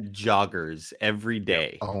and red joggers every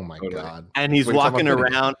day. Oh my god. And he's walking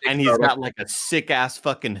around and he's got like a sick ass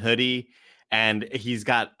fucking hoodie. And he's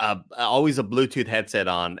got always a Bluetooth headset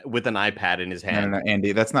on with an iPad in his hand. No,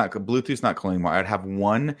 Andy, that's not Bluetooth's not cool anymore. I'd have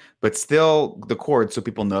one, but still the cord, so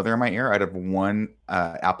people know they're in my ear. I'd have one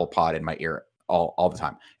Apple Pod in my ear all the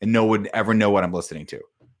time, and no one would ever know what I'm listening to.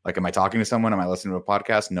 Like, am I talking to someone? Am I listening to a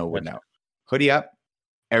podcast? No one would know. Hoodie up,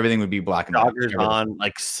 everything would be black and white. Joggers on,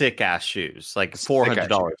 like sick ass shoes, like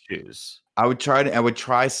 $400 shoes. I would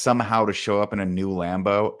try somehow to show up in a new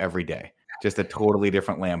Lambo every day. Just a totally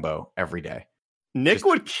different Lambo every day. Nick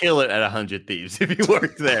would kill it at 100 Thieves if he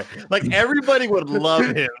worked there. Like, everybody would love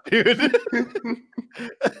him, dude.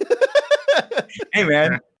 Hey,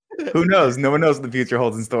 man. Who knows? No one knows what the future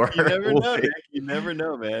holds in store. You never know, Nick. You never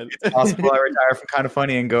know, man. It's possible I retire from Kind of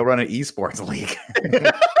Funny and go run an esports league.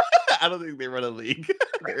 I don't think they run a league.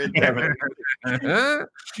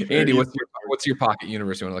 Andy, what's your pocket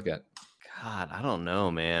universe you want to look at? God, I don't know,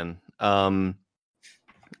 man.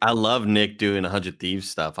 I love Nick doing 100 Thieves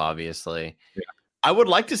stuff, obviously. Yeah. I would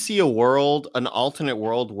like to see an alternate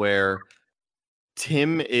world where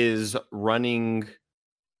Tim is running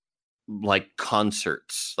like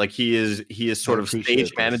concerts. Like he is sort of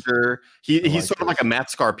stage manager. He's sort of like a Matt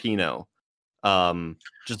Scarpino.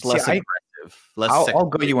 Just less aggressive. I'll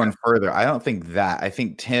go you one further. I don't think that. I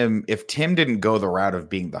think if Tim didn't go the route of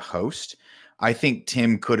being the host, I think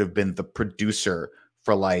Tim could have been the producer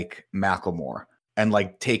for like Macklemore and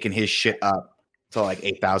like taken his shit up to like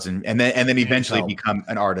 8,000 and then eventually become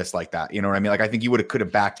an artist like that. You know what I mean? Like, I think you could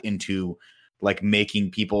have backed into like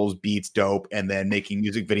making people's beats dope and then making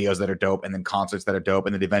music videos that are dope and then concerts that are dope.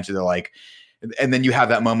 And then eventually they're like, and then you have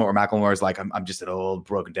that moment where Macklemore is like, I'm just an old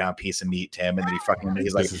broken down piece of meat, Tim. And then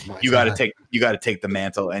he's like, you got to take the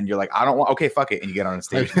mantle. And you're like, I don't want, okay, fuck it. And you get on a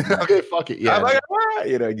stage. Okay, fuck it. Yeah. I'm like,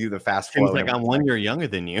 you know, you do the fast flow. Tim's like, I'm 1 year younger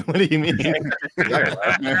than you. What do you mean?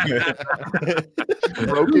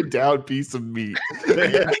 Broken down piece of meat.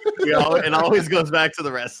 It always goes back to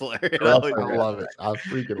the wrestler. I love it. I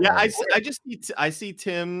freaking love it. I see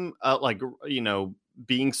Tim like, you know,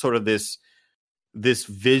 being sort of this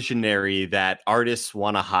visionary that artists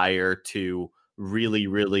want to hire to really,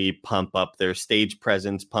 really pump up their stage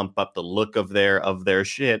presence, pump up the look of their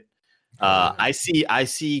shit. I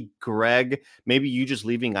see Greg, maybe you just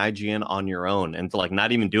leaving IGN on your own and like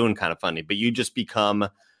not even doing Kind of Funny, but you just become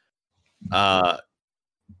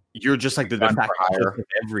you're just like the de facto of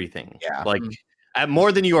everything. Yeah. Like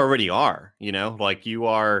more than you already are, you know, like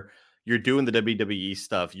you're doing the WWE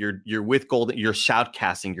stuff. You're with Golden. You're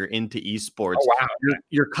shoutcasting. You're into esports. Oh, wow.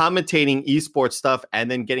 You're commentating esports stuff,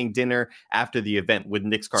 and then getting dinner after the event with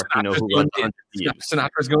Nick Scarpino, who runs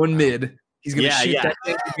Sinatra's going mid. He's gonna shoot that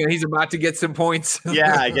thing. He's about to get some points.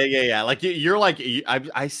 Yeah. Like you're like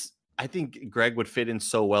I think Greg would fit in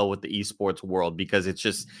so well with the esports world because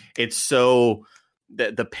it's so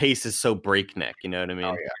the pace is so breakneck. You know what I mean?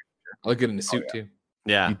 Oh yeah. I look good in a suit too.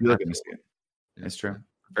 Yeah, you do look in a suit. That's true.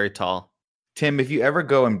 Very tall. Tim, if you ever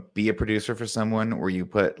go and be a producer for someone where you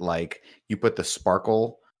put the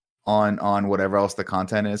sparkle on whatever else the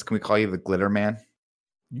content is, can we call you the Glitter Man?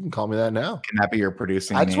 You can call me that now. Can that be your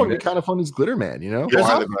producing? I just want to be Kind of Funny's Glitter Man, you know?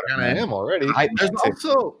 I am already. There's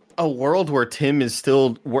also a world where Tim is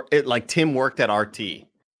still Tim worked at RT.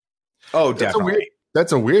 Oh, definitely.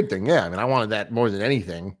 That's a weird thing. Yeah. I mean, I wanted that more than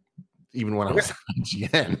anything. Even when I was on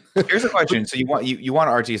IGN. Here's a question. So you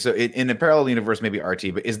want RT. So in a parallel universe, maybe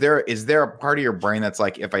RT, but is there a part of your brain that's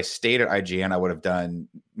like, if I stayed at IGN, I would have done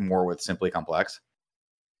more with Simply Complex?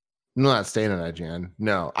 I'm not staying at IGN.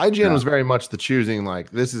 No. IGN was very much the choosing,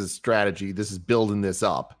 like, this is strategy. This is building this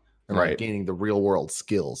up and like gaining the real world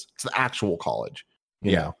skills. It's the actual college,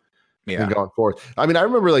 you know? Yeah. And going forward. I mean, I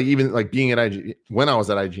remember like even like being at IGN, when I was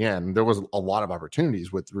at IGN, there was a lot of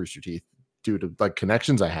opportunities with Rooster Teeth due to like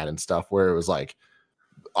connections I had and stuff where it was like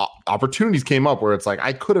opportunities came up where it's like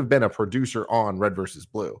I could have been a producer on Red versus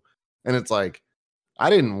Blue. And it's like I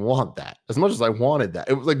didn't want that as much as I wanted that.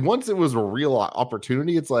 It was like once it was a real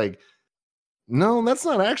opportunity, it's like, no, that's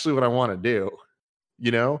not actually what I want to do. You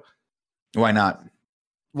know? Why not?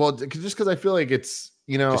 Well, just because I feel like it's,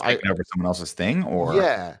 you know, just taking over someone else's thing or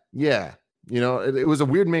yeah. You know, it was a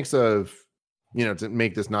weird mix of, you know, to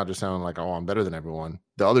make this not just sound like, oh, I'm better than everyone.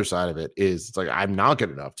 The other side of it is it's like, I'm not good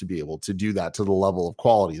enough to be able to do that to the level of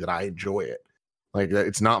quality that I enjoy it. Like,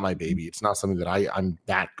 it's not my baby. It's not something that I'm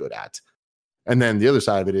that good at. And then the other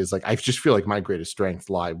side of it is like, I just feel like my greatest strengths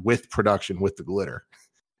lie with production, with the glitter.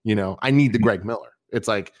 You know, I need the Greg Miller. It's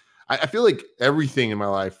like I feel like everything in my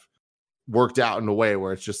life worked out in a way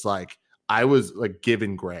where it's just like I was like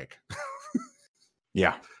given Greg.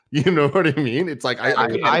 Yeah. You know what I mean? It's like I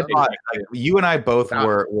thought like, you and I both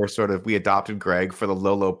were sort of, we adopted Greg for the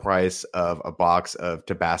low price of a box of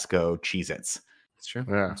Tabasco Cheez-Its. It's true.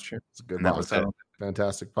 Yeah, that's true. It's a good box. That was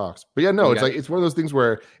fantastic box. But yeah, no, it's like it's one of those things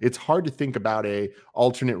where it's hard to think about a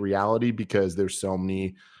alternate reality because there's so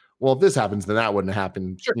many. Well, if this happens, then that wouldn't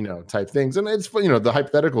happen. Sure. You know, type things, and it's you know the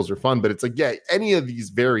hypotheticals are fun, but it's like any of these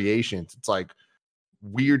variations, it's like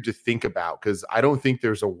weird to think about because I don't think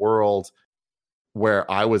there's a world where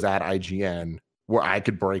I was at IGN where I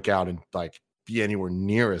could break out and like be anywhere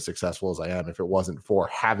near as successful as I am if it wasn't for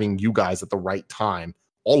having you guys at the right time,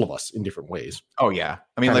 all of us in different ways. Oh yeah.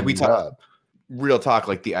 I mean, like we talk real talk,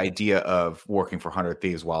 like the idea of working for 100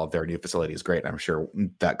 Thieves while their new facility is great. I'm sure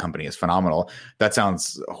that company is phenomenal. That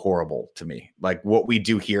sounds horrible to me. Like what we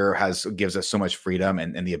do here gives us so much freedom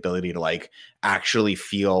and the ability to like actually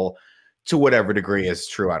feel, to whatever degree is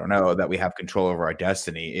true, I don't know, that we have control over our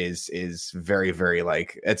destiny is very, very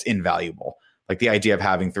like, it's invaluable. Like the idea of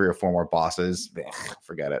having 3 or 4 more bosses,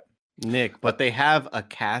 forget it. Nick, but they have a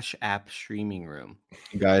Cash App streaming room.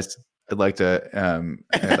 You guys, I'd like to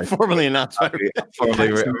formally announce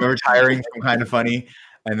formally retiring from Kind of Funny,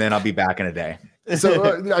 and then I'll be back in a day.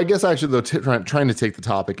 So I guess actually though, trying to take the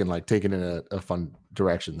topic and like take it in a fun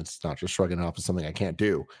direction that's not just shrugging it off as something I can't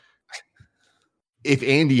do. If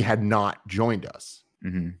Andy had not joined us,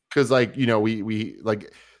 because like you know we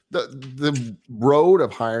like the road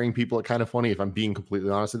of hiring people at Kind of Funny, if I'm being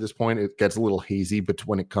completely honest at this point, it gets a little hazy. But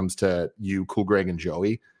when it comes to you, Cool Greg, and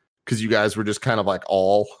Joey, because you guys were just kind of like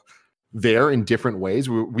all there in different ways.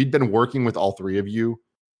 We'd been working with all 3 of you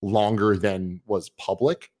longer than was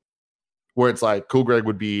public. Where it's like Cool Greg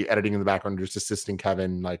would be editing in the background, just assisting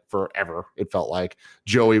Kevin like forever. It felt like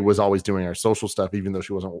Joey was always doing our social stuff, even though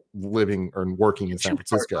she wasn't living or working in San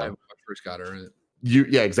Francisco. When I first got her.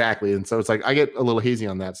 Yeah, exactly. And so it's like I get a little hazy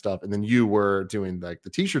on that stuff. And then you were doing like the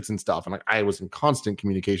t-shirts and stuff. And like I was in constant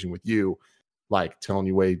communication with you, like telling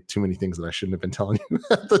you way too many things that I shouldn't have been telling you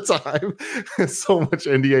at the time. So much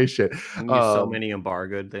NDA shit. So many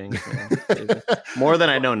embargoed things. More than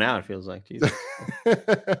I know now, it feels like. Jesus.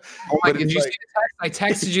 Oh my, did you see the text? I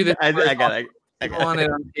texted you that I got it. I got it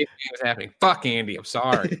on what was happening. Fuck Andy, I'm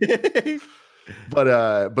sorry. But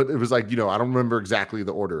it was like, you know, I don't remember exactly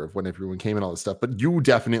the order of when everyone came and all this stuff, but you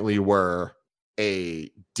definitely were a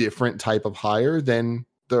different type of hire than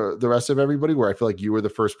the rest of everybody, where I feel like you were the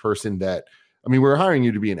first person that, I mean, we were hiring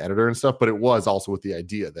you to be an editor and stuff, but it was also with the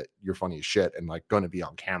idea that you're funny as shit and like going to be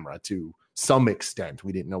on camera to some extent.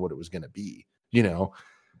 We didn't know what it was going to be, you know?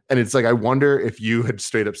 And it's like, I wonder if you had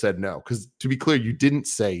straight up said no, because to be clear, you didn't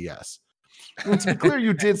say yes. And to be clear,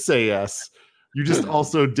 you did say yes. You just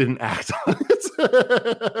also didn't act on it.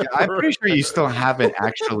 Yeah, I'm pretty sure you still haven't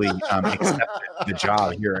actually accepted the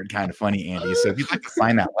job here at Kind of Funny, Andy. So if you'd like to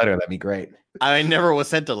sign that letter, that'd be great. I never was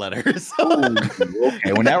sent a letter. So.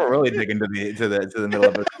 Okay, well now we're really digging to the middle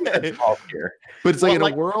of it here. But it's like in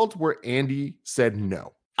a world where Andy said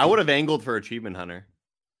no, I would have angled for Achievement Hunter.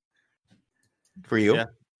 For you,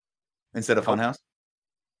 instead of Funhouse.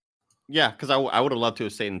 Yeah, because I would have loved to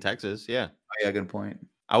have stayed in Texas. Yeah. Oh yeah, good point.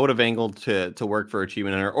 I would have angled to work for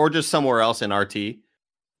Achievement Hunter or just somewhere else in RT,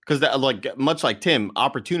 because that, like, much like Tim,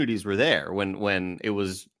 opportunities were there when it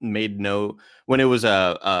was made known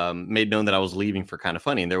that I was leaving for Kind of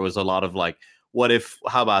Funny, and there was a lot of like, what if?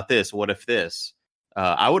 How about this? What if this?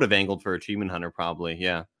 I would have angled for Achievement Hunter probably,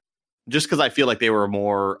 yeah, just because I feel like they were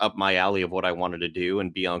more up my alley of what I wanted to do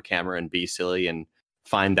and be on camera and be silly and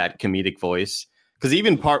find that comedic voice. Because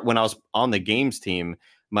even when I was on the games team.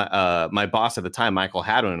 My boss at the time, Michael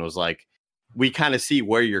Hadwin, was like, "We kind of see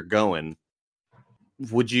where you're going.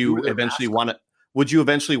 Would you eventually want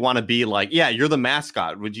to be like, yeah, you're the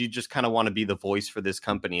mascot? Would you just kind of want to be the voice for this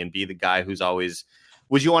company and be the guy who's always?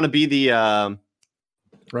 Would you want to be the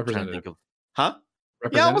representative? Huh?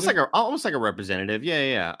 Yeah, almost like a representative.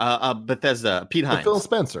 Yeah. Bethesda, Pete Hines, Phil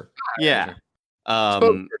Spencer. Yeah. I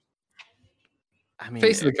mean,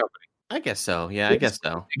 face of the company. I guess so. Yeah, I guess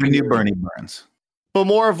so. The new Bernie Burns. But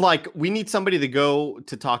more of like, we need somebody to go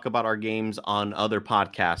to talk about our games on other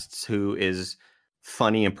podcasts who is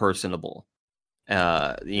funny and personable.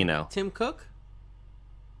 You know, Tim Cook.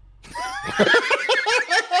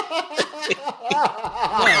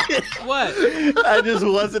 What? I just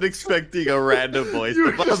wasn't expecting a random voice.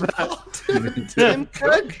 Tim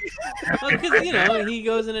Cook. Well, because you know he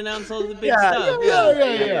goes and announces all the big stuff.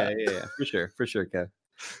 Yeah. For sure, Kev.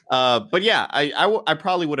 But yeah, I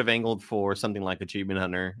probably would have angled for something like Achievement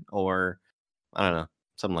Hunter or I don't know,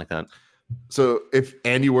 something like that. So if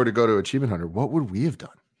Andy were to go to Achievement Hunter, what would we have done?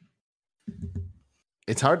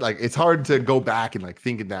 It's hard. Like it's hard to go back and like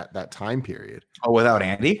think in that time period. Oh, without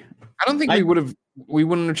Andy, I don't think we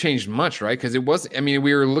wouldn't have changed much, right? Because it was. I mean,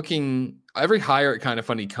 we were looking. Every hire at Kind of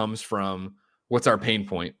Funny comes from what's our pain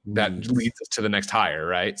point that leads us to the next hire,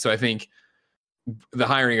 right? So I think the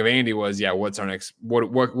hiring of Andy was, what's our next?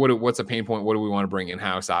 What's a pain point? What do we want to bring in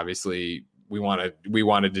house? Obviously, we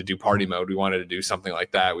wanted to do party mode. We wanted to do something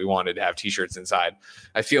like that. We wanted to have t-shirts inside.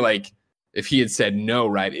 I feel like if he had said no,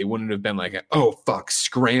 right, it wouldn't have been like a, oh fuck,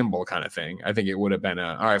 scramble kind of thing. I think it would have been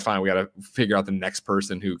all right, fine, we got to figure out the next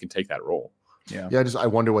person who can take that role. Yeah. I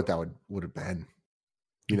wonder what that would have been.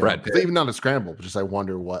 You know, even not a scramble, but just I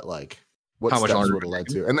wonder what steps would have led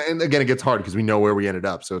to. And again, it gets hard because we know where we ended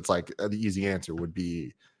up. So it's like the easy answer would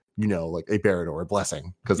be, like a Barrett or a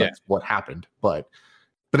Blessing because that's what happened. But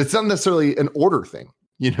it's not necessarily an order thing.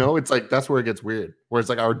 It's like that's where it gets weird. Where it's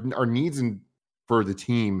like our needs for the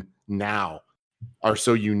team now are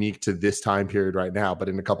so unique to this time period right now, but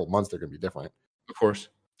in a couple of months they're going to be different. Of course.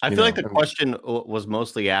 I feel like the question was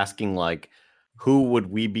mostly asking like, who would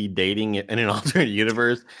we be dating in an alternate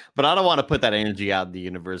universe? But I don't want to put that energy out in the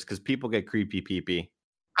universe because people get creepy pee-pee.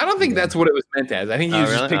 I don't think that's what it was meant as. I think he was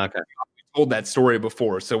just told that story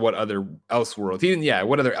before. So what other Elseworlds?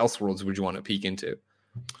 What other Elseworlds would you want to peek into?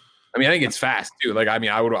 I mean, I think it's fast too. Like, I mean,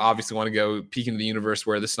 I would obviously want to go peek into the universe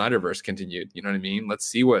where the Snyderverse continued. You know what I mean? Let's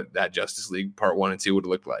see what that Justice League Part 1 and 2 would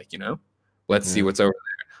look like. Let's see what's over there.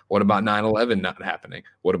 What about 9/11 not happening?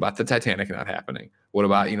 What about the Titanic not happening? What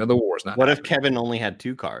about the wars not? What happening? If Kevin only had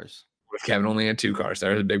 2 cars? What if Kevin only had 2 cars?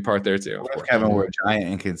 There's a big part there too. What if Kevin were a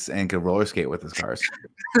giant and could roller skate with his cars?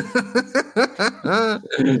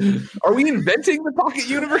 Are we inventing the pocket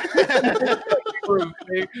universe?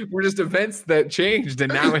 We're just events that changed,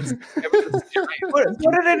 and now it's put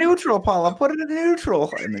it in neutral, Paula. Put it in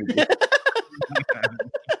neutral.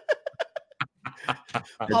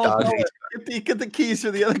 Paula, get the keys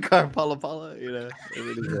for the other car, Paula. The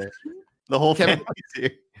whole Kevin, family's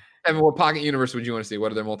here. Kevin, what pocket universe would you want to see?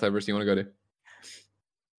 What other multiverse do you want to go to?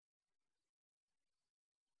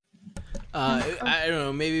 I don't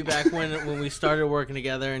know. Maybe back when we started working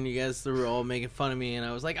together and you guys were all making fun of me, and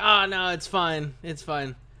I was like, no, it's fine. It's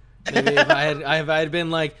fine. Maybe if I had been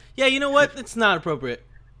like, yeah, you know what? It's not appropriate.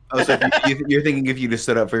 Oh, so you're thinking if you just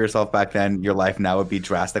stood up for yourself back then, your life now would be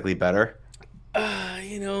drastically better?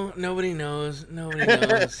 Nobody knows. Nobody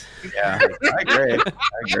knows. Yeah, I agree.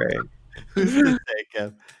 Who's to say,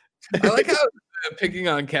 Kev? I like how picking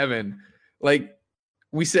on Kevin, like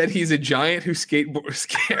we said he's a giant who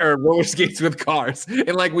roller skates with cars,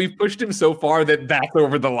 and like we've pushed him so far that's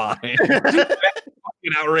over the line. That's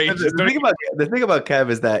fucking outrageous. The thing about Kev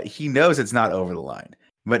is that he knows it's not over the line,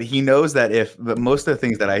 but he knows that but most of the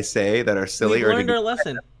things that I say that are silly we learned our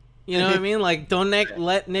lesson. You know what I mean? Like, don't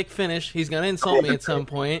let Nick finish. He's gonna insult me at some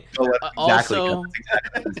point. Also,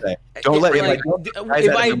 don't let.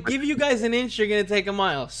 If I give you guys an inch, you're gonna take a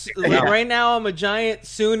mile. Like, right now, I'm a giant.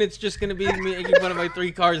 Soon, it's just gonna be me making fun of my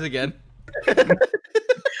 3 cars again. Right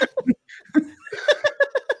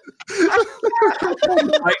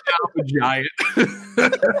now, I'm a giant.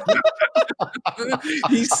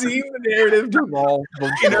 He's seen the narrative devolve.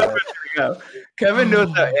 Kevin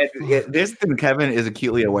knows that this thing Kevin is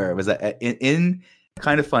acutely aware of is that in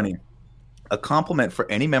Kind of Funny, a compliment for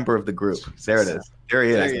any member of the group. There it is. There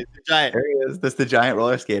he is. The giant. There he is. That's the giant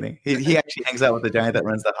roller skating. He actually hangs out with the giant that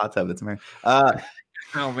runs the hot tub. That's American.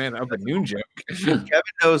 Oh man, up a noon joke. Kevin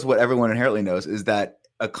knows what everyone inherently knows is that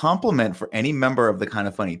a compliment for any member of the Kind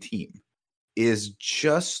of Funny team is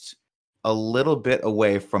just a little bit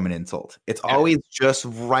away from an insult. It's always just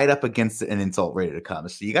right up against an insult ready to come.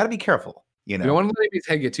 So you got to be careful. You don't want to let his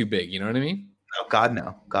head get too big. You know what I mean? Oh, God,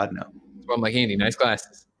 no. God, no. So I'm like, Andy, nice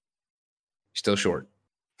glasses. Still short.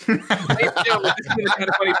 Ladies and gentlemen, this is the Kind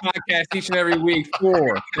of Funny podcast each and every week.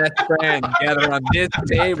 4 best friends gather on this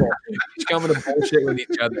table, each coming to bullshit with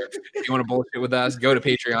each other. If you want to bullshit with us, go to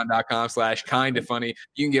patreon.com/kindoffunny.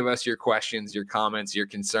 You can give us your questions, your comments, your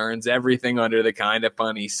concerns, everything under the Kind of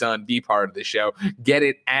Funny sun. Be part of the show. Get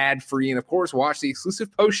it ad-free. And, of course, watch the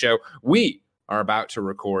exclusive post show we are about to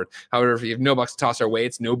record. However, if you have no bucks to toss our way,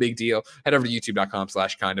 it's no big deal. Head over to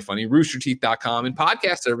youtube.com/kindoffunny, roosterteeth.com, and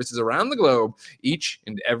podcast services around the globe each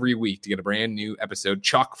and every week to get a brand new episode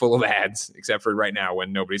chock full of ads, except for right now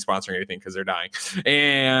when nobody's sponsoring anything because they're dying.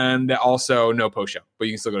 And also no post show, but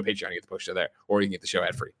you can still go to Patreon and get the post show there, or you can get the show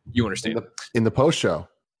ad free. You understand? In the post show,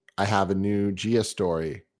 I have a new Gia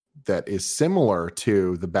story that is similar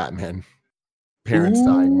to the Batman parents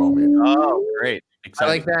dying moment. Oh, great. Exciting.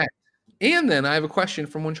 I like that. And then I have a question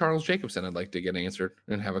from one Charles Jacobson I'd like to get answered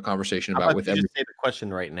and have a conversation about with everyone. Say the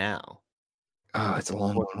question right now. Oh, it's a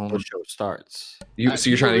long one. The show starts. So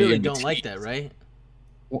you're trying to really don't like that, right?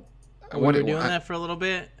 We were doing that for a little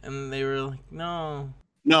bit, and they were like, "No."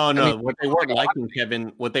 No. I mean, what they weren't liking,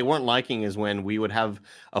 Kevin, what they weren't liking is when we would have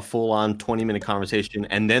a full-on 20-minute conversation,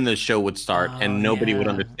 and then the show would start, and nobody would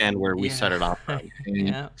understand where we started off from.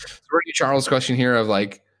 Yeah. So Charles' question here of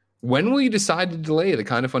like, when will you decide to delay the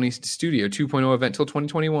Kind of Funny Studio 2.0 event till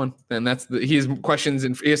 2021? And that's he has questions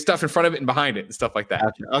and he has stuff in front of it and behind it and stuff like that.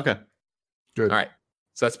 Gotcha. Okay. Good. All right.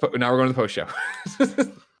 So now we're going to the post show.